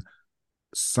seen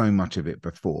so much of it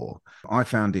before. I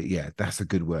found it, yeah, that's a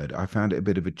good word. I found it a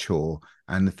bit of a chore.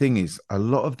 And the thing is, a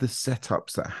lot of the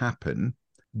setups that happen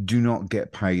do not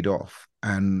get paid off.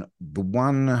 And the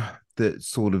one that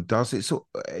sort of does, it's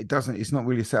not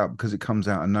really set up because it comes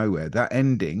out of nowhere. That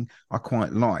ending I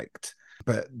quite liked.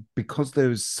 But because there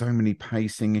was so many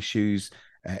pacing issues,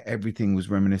 everything was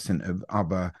reminiscent of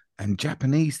other and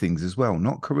Japanese things as well,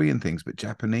 not Korean things, but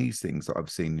Japanese things that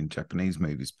I've seen in Japanese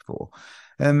movies before.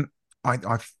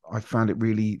 I found it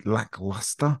really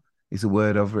lackluster, is a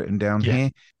word I've written down here.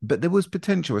 But there was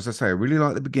potential, as I say. I really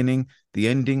liked the beginning. The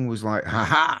ending was like,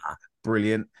 ha,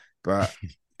 brilliant. But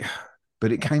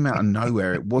it came out of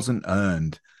nowhere. It wasn't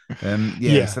earned.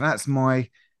 So that's my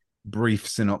brief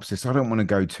synopsis. I don't want to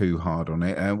go too hard on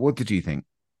it. What did you think?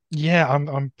 Yeah,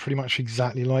 I'm pretty much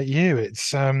exactly like you.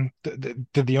 It's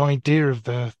the idea of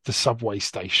the subway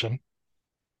station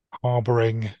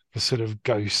harboring the sort of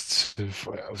ghosts of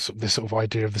this sort of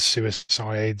idea of the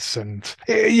suicides, and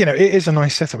it is a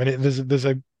nice setup. I mean, there's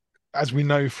a, as we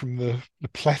know from the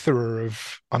plethora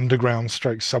of underground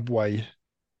stroke subway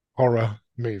horror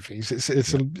movies,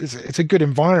 it's a good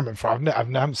environment for it. I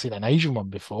haven't seen an Asian one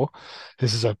before.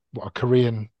 This is a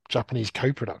Korean Japanese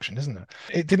co-production, isn't it?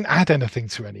 It didn't add anything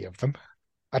to any of them.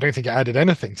 I don't think it added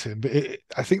anything to it.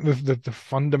 But I think the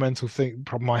fundamental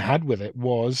problem I had with it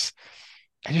was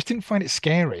I just didn't find it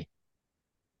scary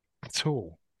at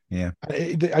all. Yeah.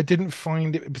 I didn't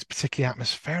find it was particularly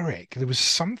atmospheric. There was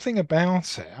something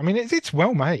about it. I mean, it's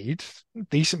well made,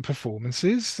 decent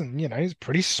performances, and it's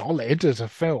pretty solid as a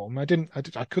film. I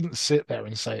couldn't sit there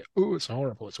and say, "Oh, it's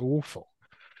horrible, it's awful."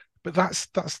 But that's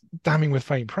damning with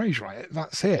faint praise, right?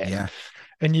 That's it. Yeah.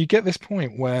 And you get this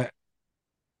point where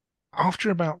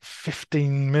after about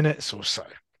 15 minutes or so,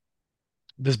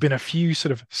 there's been a few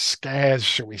sort of scares,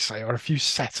 shall we say, or a few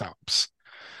setups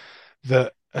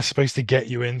that are supposed to get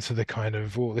you into the kind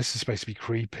of, oh, this is supposed to be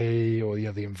creepy, or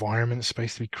the environment's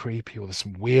supposed to be creepy, or there's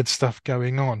some weird stuff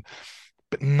going on.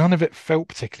 But none of it felt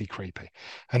particularly creepy,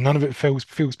 and none of it feels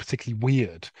particularly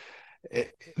weird.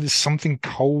 There's something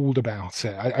cold about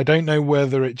it. I don't know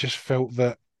whether it just felt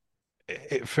that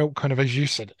it felt kind of, as you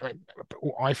said,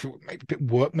 I feel maybe a bit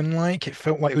workmanlike. It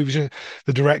felt like it was just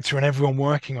the director and everyone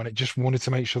working on it just wanted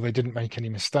to make sure they didn't make any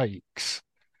mistakes.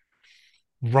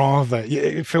 Rather,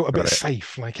 it felt a bit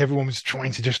safe. Like everyone was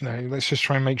trying to just let's just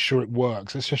try and make sure it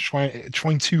works. Let's just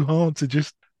trying too hard to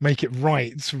just make it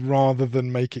right rather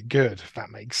than make it good. If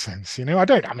that makes sense,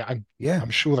 I'm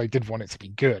sure they did want it to be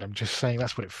good. I'm just saying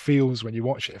that's what it feels when you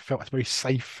watch it. It felt like a very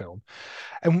safe film.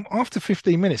 And after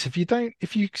 15 minutes,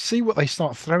 if you see what they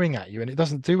start throwing at you and it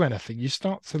doesn't do anything, you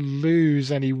start to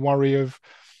lose any worry of,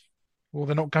 well,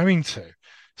 they're not going to.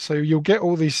 So you'll get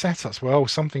all these setups. Well,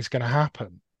 something's going to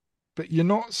happen. But you're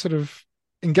not sort of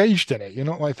engaged in it. You're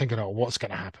not like thinking, oh, what's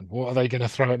going to happen? What are they going to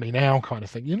throw at me now kind of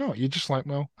thing. You're not. You're just like,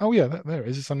 well, oh, yeah, there it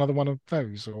is. It's another one of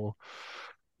those. Or,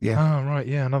 oh, right,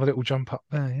 yeah, another little jump up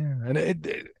there, yeah. And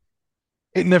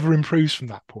it never improves from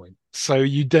that point. So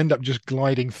you'd end up just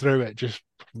gliding through it, just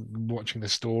watching the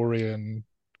story, and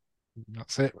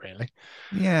that's it, really.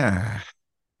 Yeah.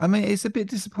 I mean, it's a bit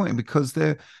disappointing because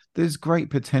there's great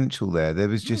potential there. There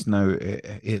was just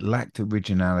it lacked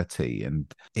originality, and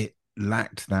it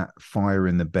lacked that fire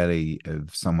in the belly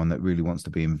of someone that really wants to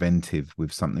be inventive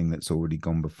with something that's already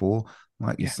gone before.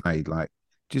 Like you say, like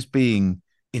just being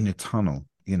in a tunnel,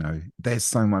 there's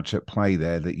so much at play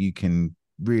there that you can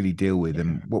really deal with.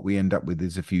 And what we end up with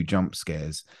is a few jump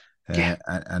scares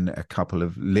and a couple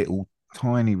of little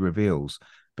tiny reveals.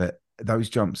 But those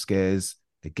jump scares,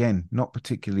 again, not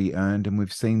particularly earned, and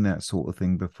we've seen that sort of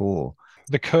thing before.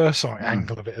 The curse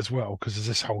angle of it as well, because there's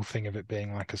this whole thing of it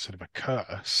being like a sort of a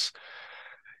curse.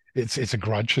 It's a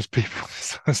grudge, as people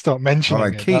start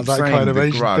mentioning that kind of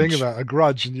Asian grudge thing about a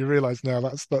grudge, and you realise now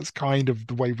that's kind of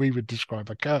the way we would describe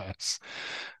a curse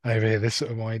over here. This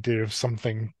sort of idea of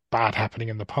something bad happening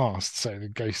in the past, so the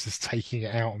ghost is taking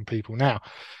it out on people now.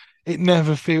 It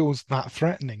never feels that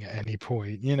threatening at any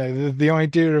point. The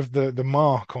idea of the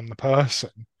mark on the person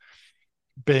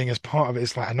being as part of it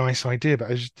is like a nice idea,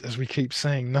 but as we keep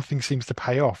saying, nothing seems to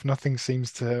pay off. Nothing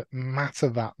seems to matter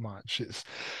that much.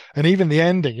 And even the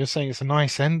ending, you're saying it's a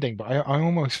nice ending, but I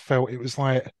almost felt it was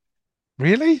like,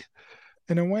 really?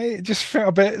 In a way, it just felt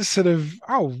a bit sort of,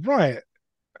 oh, right.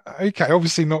 Okay,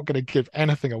 obviously not going to give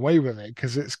anything away with it,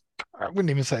 because I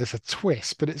wouldn't even say it's a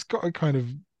twist, but it's got a kind of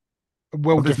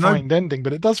well-defined ending,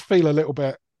 but it does feel a little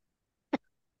bit.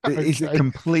 It's a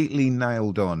completely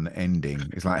nailed on ending.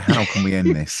 It's like, how can we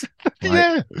end this?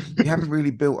 Like, we haven't really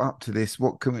built up to this.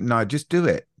 What can we? No, just do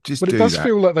it. But it does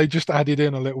feel like they just added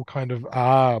in a little kind of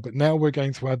but now we're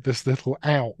going to add this little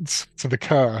out to the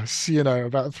curse.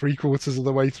 About 3/4 of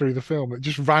the way through the film, it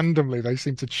just randomly they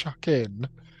seem to chuck in.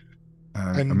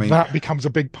 That becomes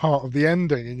a big part of the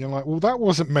ending, and you're like, well, that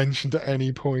wasn't mentioned at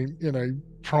any point,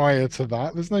 prior to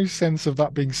that. There's no sense of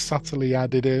that being subtly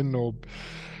added in or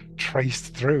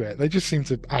traced through it. They just seem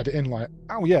to add it in like,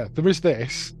 oh yeah, there is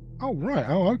this. Oh right,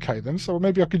 oh okay then. So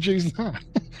maybe I could use that.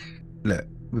 Look,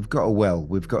 we've got a well,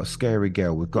 we've got a scary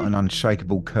girl, we've got an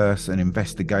unshakable curse, an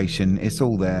investigation. It's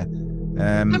all there.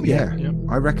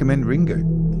 I recommend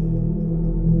Ringu.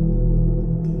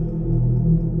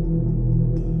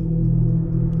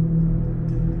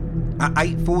 At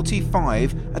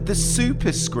 8:45 at the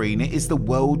Super Screen, it is the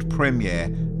world premiere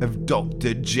of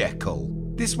Dr. Jekyll.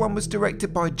 This one was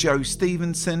directed by Joe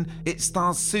Stevenson. It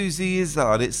stars Susie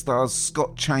Izzard, it stars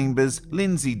Scott Chambers,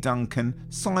 Lindsay Duncan,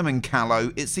 Simon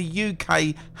Callow. It's a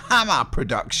UK Hammer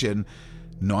production,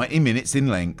 90 minutes in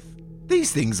length.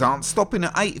 These things aren't stopping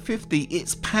at 8:50,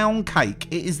 it's pound cake.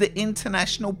 It is the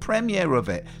international premiere of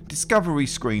it. Discovery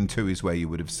Screen 2 is where you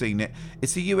would have seen it.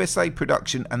 It's a USA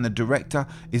production and the director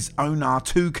is Onar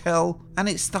Tukel, and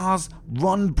it stars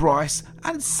Ron Bryce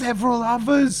and several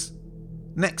others.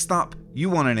 Next up, you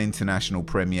want an international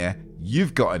premiere,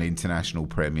 you've got an international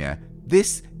premiere.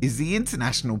 This is the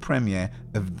international premiere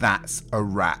of That's a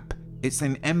Wrap. It's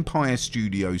an Empire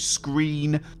Studio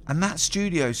screen, and that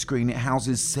studio screen, it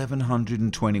houses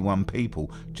 721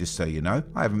 people. Just so you know,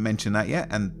 I haven't mentioned that yet,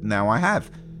 and now I have.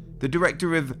 The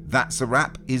director of That's a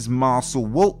Wrap is Marcel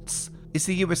Waltz. It's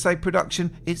a USA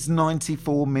production. It's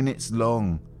 94 minutes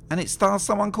long, and it stars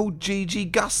someone called Gigi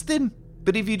Gustin.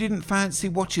 But if you didn't fancy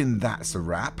watching That's a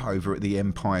Wrap over at the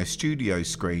Empire Studio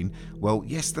screen, well,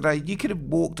 yesterday you could have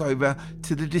walked over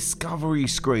to the Discovery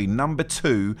screen, number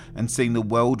 2, and seen the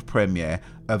world premiere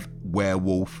of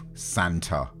Werewolf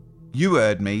Santa. You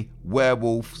heard me,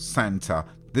 Werewolf Santa.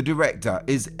 The director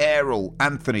is Errol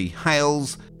Anthony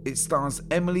Hales. It stars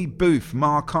Emily Booth,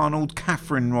 Mark Arnold,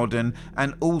 Catherine Rodden,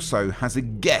 and also has a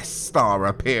guest star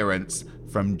appearance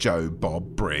from Joe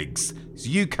Bob Briggs. It's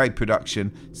UK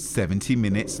production, 70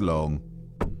 minutes long.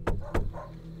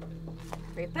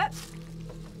 Rupert?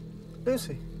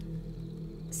 Lucy?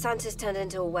 Santa's turned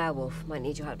into a werewolf. Might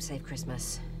need your help to save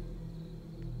Christmas.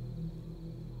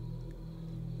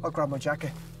 I'll grab my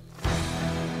jacket.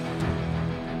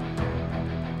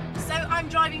 So I'm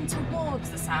driving towards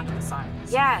the sound of the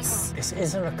sirens? Yes. This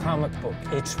isn't a comic book.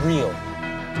 It's real.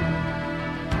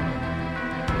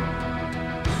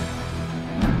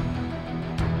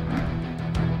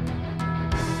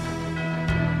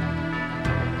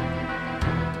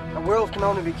 A werewolf can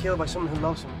only be killed by someone who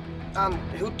loves him. And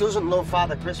who doesn't love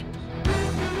Father Christmas?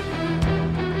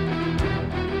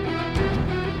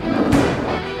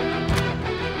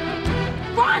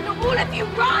 Run! All of you,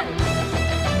 run!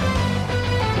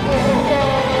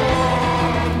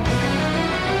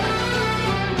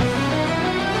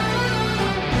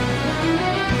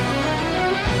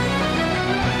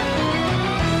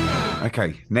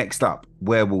 Okay, next up,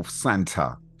 Werewolf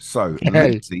Santa. So,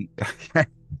 Hey. Lucy...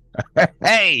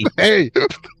 hey!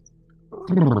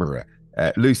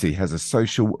 Lucy has a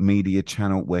social media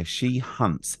channel where she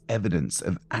hunts evidence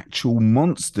of actual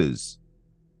monsters.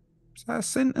 Is that a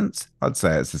sentence? I'd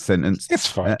say it's a sentence. It's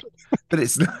fine. But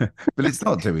it's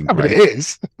not doing But great. it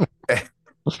is.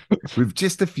 With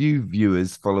just a few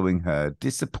viewers following her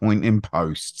disappointing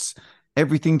posts.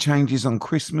 Everything changes on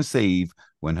Christmas Eve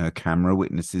when her camera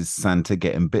witnesses Santa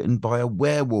getting bitten by a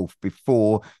werewolf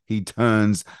before he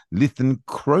turns into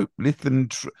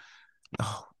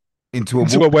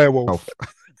a werewolf. I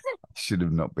should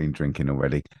have not been drinking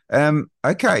already.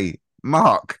 Okay,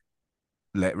 Mark,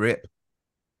 let rip.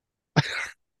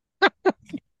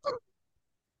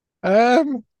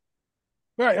 Right,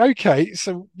 okay,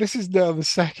 so this is now the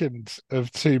second of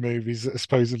 2 movies that are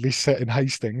supposedly set in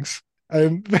Hastings.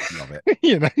 Love it.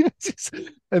 You know,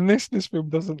 this film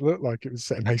doesn't look like it was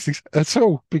set in Hastings at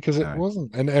all, because it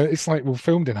wasn't. And it's like, well,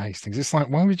 filmed in Hastings. It's like,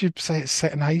 why would you say it's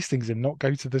set in Hastings and not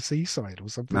go to the seaside or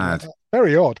something like that?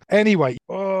 Very odd. Anyway,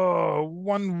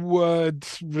 one word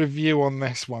review on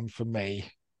this one for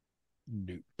me.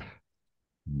 Nope.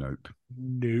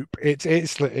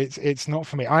 It's not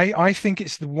for me. I think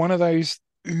it's one of those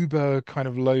uber kind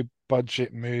of low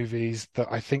budget movies that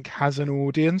I think has an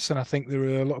audience, and I think there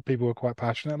are a lot of people who are quite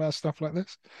passionate about stuff like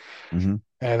this. Mm-hmm.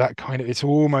 That kind of, it's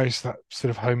almost that sort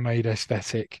of homemade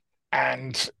aesthetic.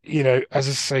 And, you know, as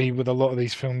I say, with a lot of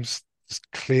these films, there's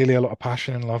clearly a lot of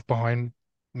passion and love behind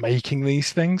making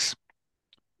these things,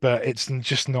 but it's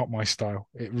just not my style.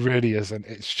 It really isn't.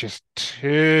 It's just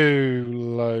too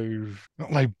low,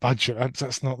 not low budget.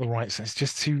 That's not the right sense. It's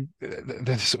just too,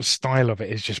 the sort of style of it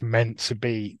is just meant to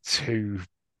be too,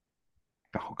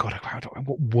 oh God,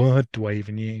 what word do I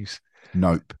even use?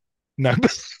 Nope. Nope.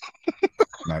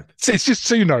 It's just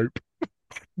too nope.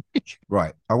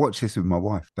 Right. I watched this with my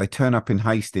wife. They turn up in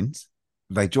Hastings.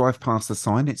 They drive past the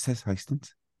sign. It says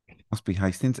Hastings. Must be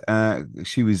Hastings.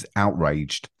 She was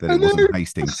outraged that it wasn't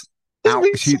Hastings.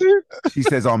 She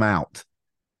says, I'm out.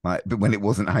 Like, but when it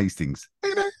wasn't Hastings.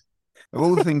 Of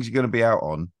all the things you're going to be out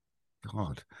on,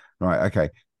 God. Right, okay.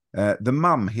 The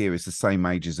mum here is the same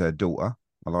age as her daughter.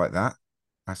 I like that.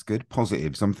 That's good.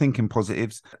 Positives. I'm thinking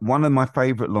positives. One of my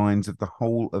favourite lines of the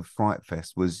whole of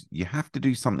Frightfest was, you have to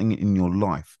do something in your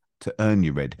life to earn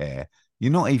your red hair.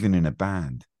 You're not even in a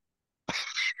band.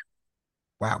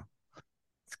 Wow.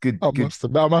 It's good. I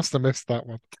must have missed that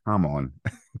one. Come on.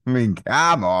 I mean,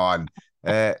 come on.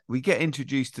 We get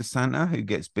introduced to Santa, who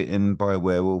gets bitten by a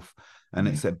werewolf. And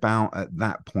it's about at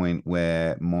that point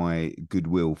where my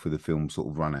goodwill for the film sort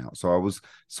of run out. So I was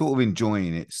sort of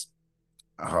enjoying its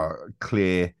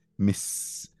clear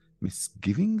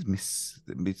misgivings,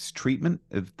 mistreatment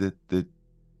of the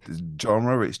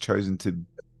genre it's chosen to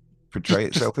portray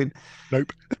itself in.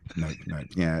 Nope.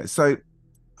 Yeah. So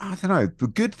I don't know.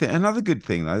 Another good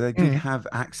thing though, they did have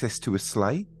access to a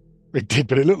sleigh. It did,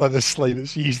 but it looked like the sleigh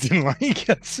that's used in like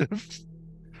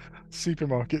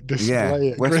supermarket Yeah,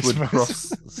 display at Westwood Christmas.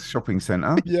 Cross Shopping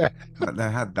Centre. Yeah. They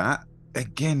had that.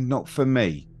 Again, not for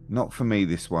me. Not for me,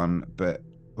 this one. But,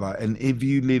 like, and if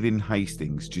you live in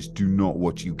Hastings, just do not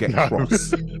watch. You get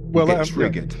cross. Well, you get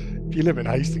triggered. Yeah. If you live in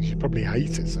Hastings, you probably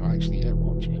hate it. So actually, yeah,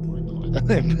 watching it might not like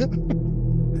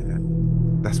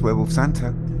them. That's Werewolf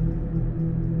Santa.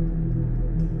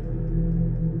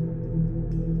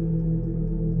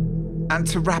 And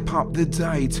to wrap up the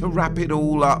day, to wrap it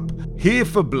all up, Here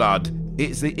for Blood.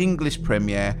 It's the English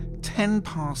premiere,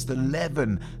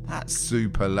 11:10. That's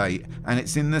super late. And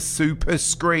it's in the super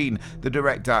screen. The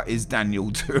director is Daniel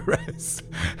Torres.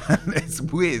 And it's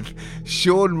with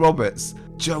Sean Roberts,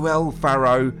 Joel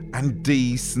Farrow and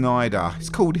Dee Snider. It's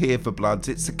called Here for Blood.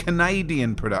 It's a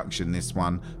Canadian production, this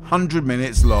one. 100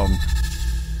 minutes long.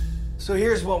 So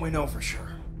here's what we know for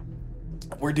sure.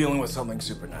 We're dealing with something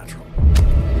supernatural.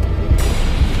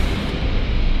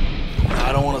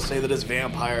 I don't want to say that it's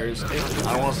vampires. I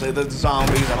don't want to say that it's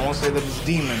zombies. I don't want to say that it's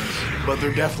demons. But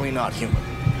they're definitely not human.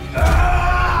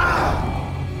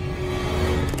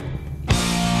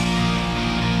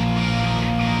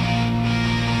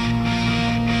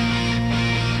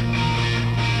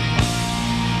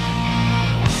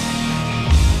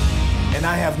 And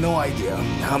I have no idea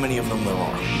how many of them there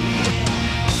are.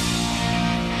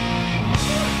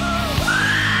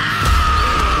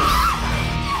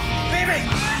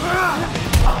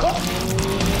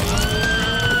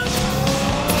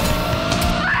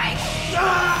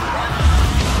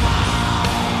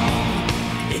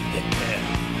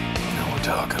 Now we're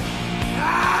talking.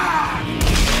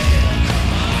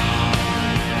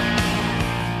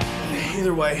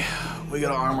 Either way, we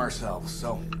gotta arm ourselves,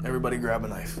 so everybody grab a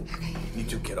knife. You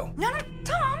too, kiddo. No,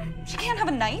 Tom. She can't have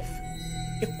a knife.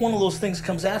 If one of those things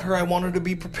comes at her, I want her to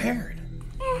be prepared.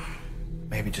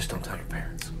 Maybe just don't tell your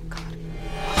parents.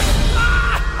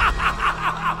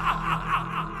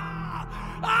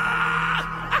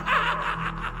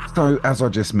 So, as I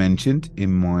just mentioned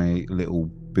in my little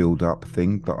build-up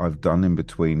thing that I've done in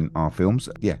between our films,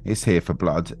 yeah, it's Here for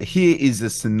Blood. Here is a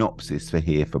synopsis for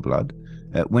Here for Blood.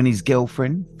 When his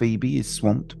girlfriend, Phoebe, is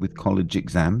swamped with college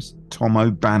exams, Tom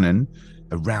O'Bannon,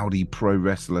 a rowdy pro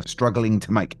wrestler struggling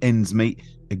to make ends meet,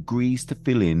 agrees to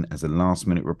fill in as a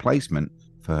last-minute replacement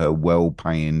for her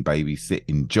well-paying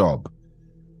babysitting job.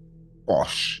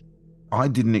 Gosh, I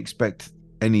didn't expect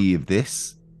any of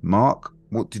this. Mark,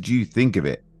 what did you think of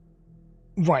it?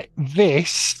 Right,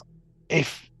 this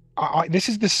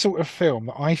is the sort of film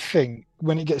that I think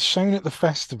when it gets shown at the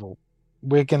festival,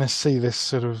 we're going to see this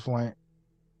sort of like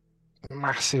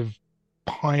massive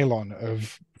pylon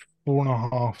of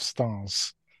 4.5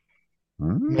 stars,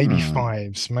 maybe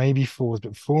 5s, maybe 4s,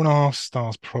 but 4.5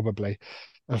 stars probably,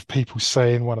 of people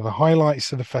saying one of the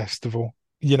highlights of the festival.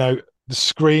 You know, the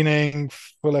screening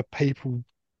full of people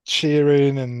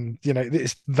cheering, and you know,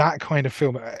 it's that kind of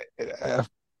film. A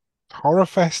horror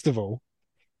festival,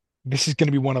 this is going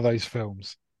to be one of those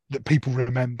films that people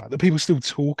remember, that people still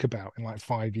talk about in like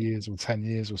 5 years or 10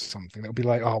 years or something. They'll be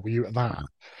like, oh, were you at that?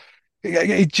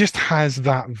 It just has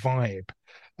that vibe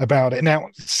about it. Now,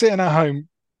 sitting at home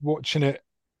watching it,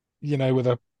 you know, with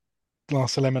a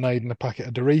glass of lemonade and a packet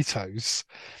of Doritos,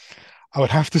 I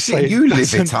would have to say, you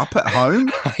live it up at home.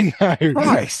 I know.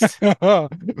 Christ.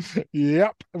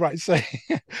 Yep. Right. So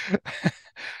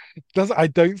I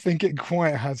don't think it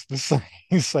quite has the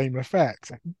same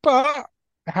effect. But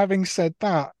having said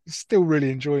that, still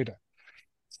really enjoyed it.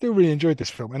 Still really enjoyed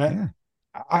this film. And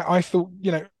I thought,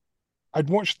 you know, I'd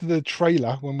watched the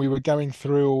trailer when we were going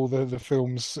through all the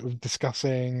films, sort of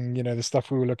discussing, you know, the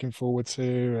stuff we were looking forward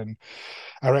to and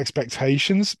our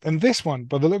expectations. And this one,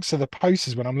 by the looks of the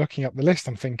posters, when I'm looking up the list,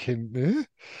 I'm thinking,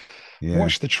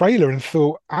 watched the trailer and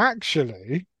thought,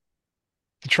 actually,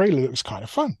 the trailer looks kind of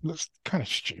fun. Looks kind of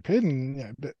stupid and, you know,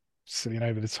 a bit silly and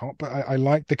over the top. But I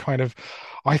like the kind of,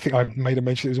 I think I made a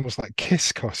mention, it was almost like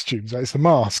Kiss costumes. Like it's the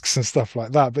masks and stuff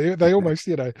like that. But they almost,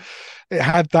 you know, it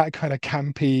had that kind of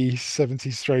campy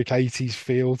 70s/80s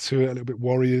feel to it, a little bit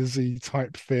Warriors-y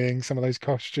type thing. Some of those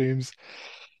costumes,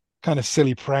 kind of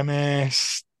silly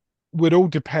premise, would all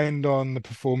depend on the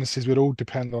performances, would all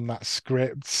depend on that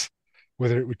script,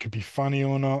 whether it could be funny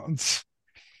or not.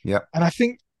 Yeah. And I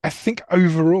think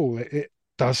overall it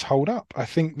does hold up. I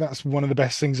think that's one of the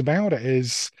best things about it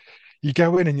is you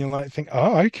go in and you're like, think,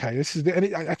 oh, okay, this is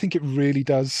and I think it really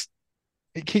does.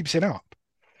 It keeps it up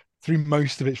through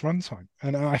most of its runtime,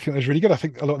 and I think that's really good. I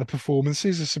think a lot of the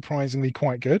performances are surprisingly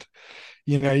quite good.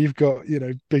 You know, you've got, you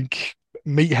know, big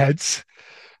meatheads,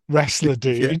 wrestler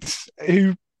dudes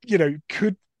who, you know,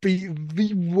 could be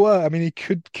the worst. I mean, he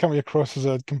could come across as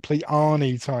a complete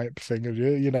Arnie type thing,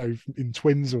 in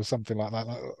Twins or something like that.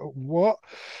 Like, what?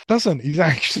 Doesn't he's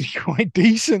actually quite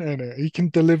decent in it. He can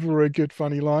deliver a good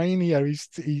funny line. He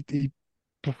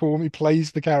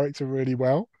plays the character really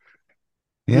well.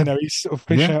 Yeah. He's sort of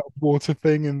fishing out the water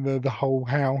thing and the whole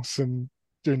house and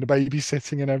doing the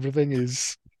babysitting and everything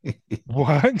is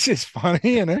works. It's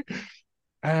funny,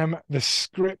 The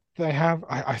script they have,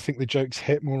 I think the jokes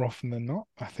hit more often than not.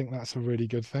 I think that's a really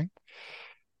good thing.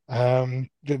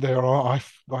 There are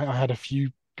I had a few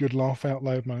good laugh out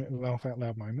loud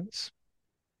moments.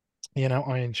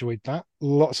 I enjoyed that.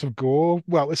 Lots of gore.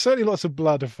 Well, there's certainly lots of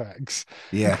blood effects.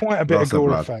 Yeah, and quite a bit of gore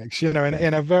blood. effects.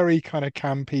 In a very kind of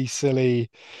campy, silly.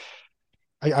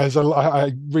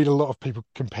 I read a lot of people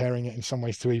comparing it in some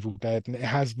ways to Evil Dead, and it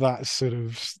has that sort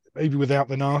of, maybe without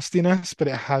the nastiness, but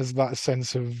it has that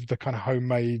sense of the kind of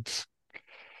homemade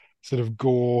sort of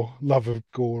gore, love of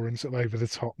gore, and sort of over the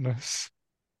topness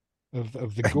of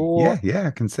the gore. Yeah,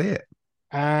 I can see it.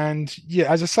 And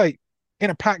yeah, as I say, in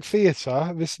a packed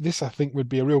theatre, this I think would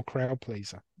be a real crowd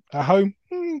pleaser. At home,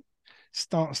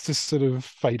 starts to sort of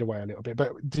fade away a little bit.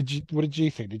 But what did you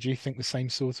think? Did you think the same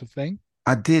sort of thing?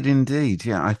 I did indeed.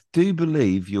 Yeah, I do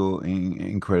believe you're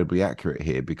incredibly accurate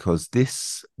here, because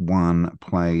this one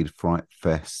played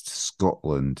Frightfest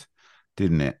Scotland,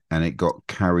 didn't it? And it got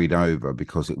carried over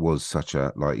because it was such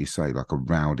a, like you say, like a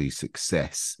rowdy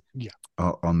success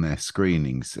on their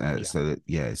screenings. So that,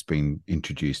 it's been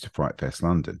introduced to Frightfest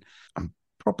London. I'm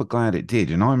proper glad it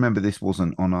did. And I remember this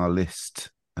wasn't on our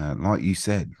list. Like you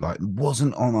said,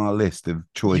 wasn't on our list of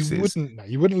choices.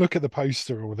 You wouldn't look at the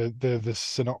poster or the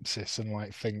synopsis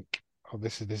and think, oh,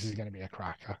 this is going to be a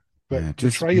cracker. But the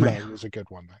trailer was a good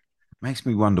one, though. Makes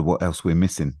me wonder what else we're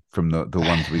missing from the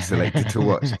ones we selected to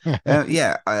watch.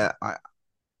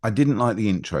 I didn't like the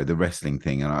intro, the wrestling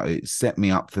thing, and it set me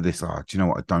up for this. Do you know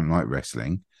what? I don't like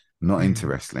wrestling. I'm not into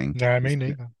wrestling. No, me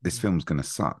neither. This film's going to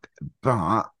suck.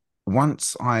 But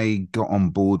once I got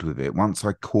on board with it, once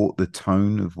I caught the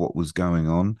tone of what was going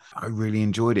on, I really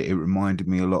enjoyed it. It reminded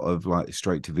me a lot of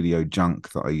straight to video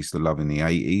junk that I used to love in the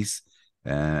 80s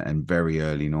and very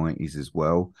early 90s as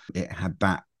well. It had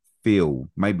that feel,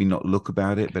 maybe not look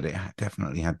about it, but it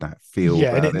definitely had that feel.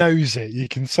 Yeah, and it knows it. You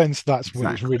can sense that's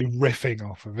what it's really riffing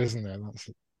off of, isn't it? That's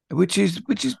it. Which is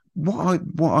what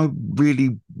I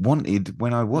really wanted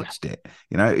when I watched it.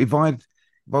 If I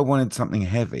wanted something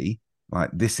heavy,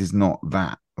 this is not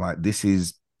that. This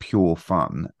is pure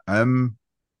fun.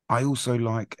 I also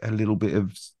like a little bit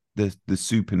of the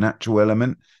supernatural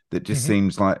element that just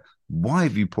seems like, why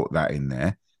have you put that in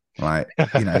there?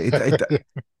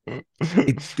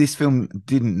 This film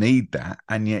didn't need that,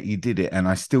 and yet you did it, and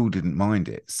I still didn't mind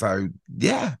it. So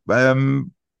yeah,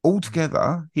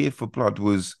 altogether, Here for Blood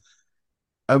was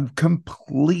a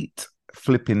complete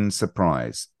flipping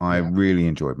surprise. I really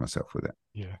enjoyed myself with it.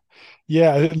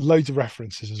 Yeah, loads of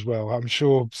references as well. I'm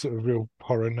sure sort of real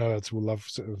horror nerds will love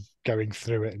sort of going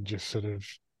through it and just sort of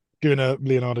giving a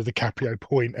Leonardo DiCaprio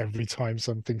point every time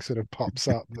something sort of pops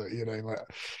up that,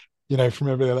 from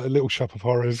every Little Shop of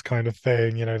Horrors kind of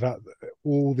thing, that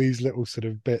all these little sort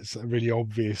of bits that are really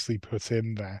obviously put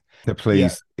in there. To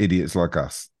please idiots like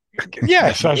us.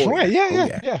 Yes, that's right.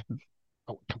 Yeah.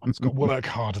 Oh, come on, it's got to work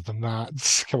harder than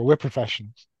that. Come on, we're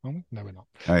professionals. Oh, no, we're not.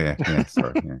 Oh, yeah.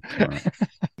 Sorry. Yeah, right.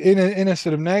 In a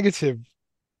sort of negative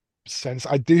sense,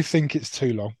 I do think it's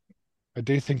too long. I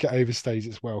do think it overstays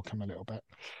its welcome a little bit,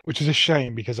 which is a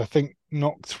shame, because I think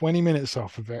knock 20 minutes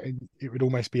off of it, it would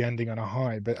almost be ending on a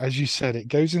high. But as you said, it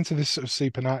goes into this sort of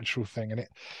supernatural thing, and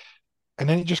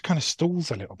then it just kind of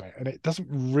stalls a little bit, and it doesn't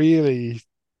really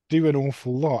do an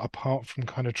awful lot apart from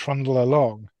kind of trundle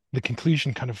along. The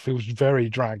conclusion kind of feels very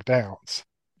dragged out.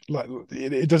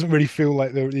 It doesn't really feel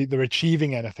like they're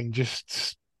achieving anything.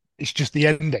 It's just the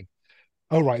ending.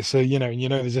 Oh, right. So,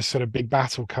 there's this sort of big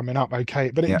battle coming up.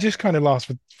 Okay. But it just kind of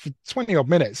lasts for 20 odd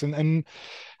minutes. And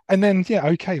then,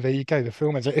 okay, there you go. The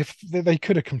film ends. If they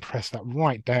could have compressed that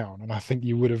right down, and I think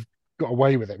you would have got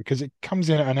away with it, because it comes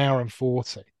in at an hour and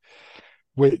 40,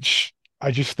 which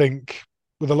I just think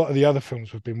with a lot of the other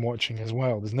films we've been watching as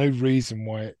well, there's no reason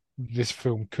why this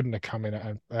film couldn't have come in at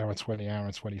an hour 20,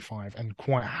 hour 25, and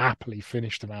quite happily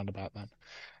finished around about then.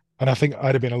 And I think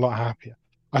I'd have been a lot happier.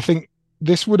 I think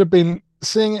this would have been,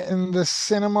 seeing it in the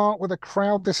cinema with a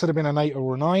crowd, this would have been an 8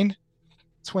 or a 9.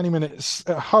 20 minutes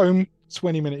at home,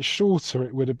 20 minutes shorter,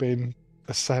 it would have been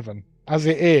a 7. As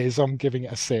it is, I'm giving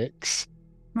it a 6.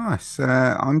 Nice.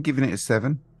 I'm giving it a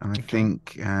 7. I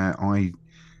think I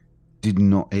did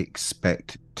not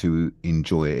expect to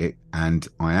enjoy it, and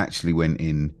I actually went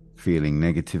in feeling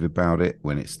negative about it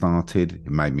when it started.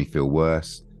 It made me feel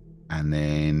worse, and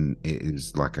then it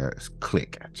is like a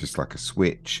click, just like a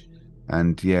switch,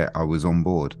 and yeah, I was on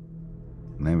board.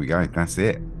 And there we go, that's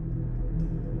it.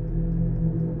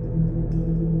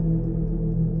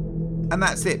 And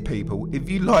that's it, people. If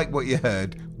you like what you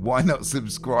heard, why not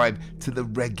subscribe to the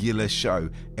regular show?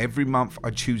 Every month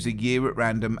I choose a year at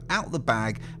random out the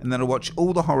bag, and then I watch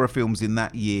all the horror films in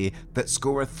that year that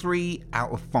score a 3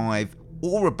 out of 5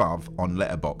 or above on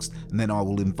Letterboxd, and then I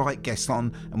will invite guests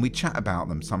on and we chat about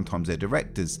them. Sometimes they're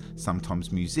directors,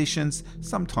 sometimes musicians,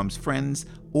 sometimes friends,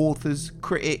 authors,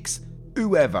 critics,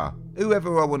 whoever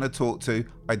I want to talk to,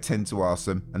 I tend to ask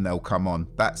them and they'll come on.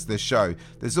 That's the show.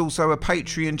 There's also a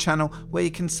Patreon channel where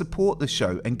you can support the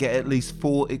show and get at least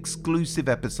 4 exclusive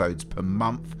episodes per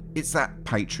month. It's at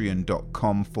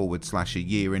patreon.com/a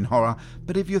year in horror.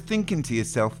 But if you're thinking to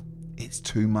yourself, it's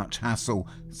too much hassle,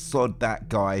 sod that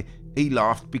guy, he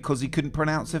laughed because he couldn't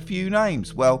pronounce a few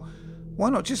names. Well, why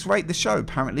not just rate the show?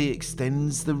 Apparently it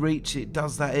extends the reach. It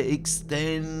does that. It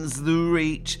extends the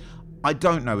reach. I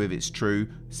don't know if it's true.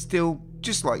 Still,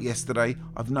 just like yesterday,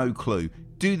 I've no clue.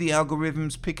 Do the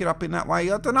algorithms pick it up in that way?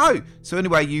 I don't know. So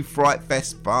anyway, you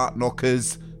Frightfest fart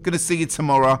knockers, gonna see you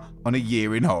tomorrow on A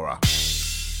Year in Horror.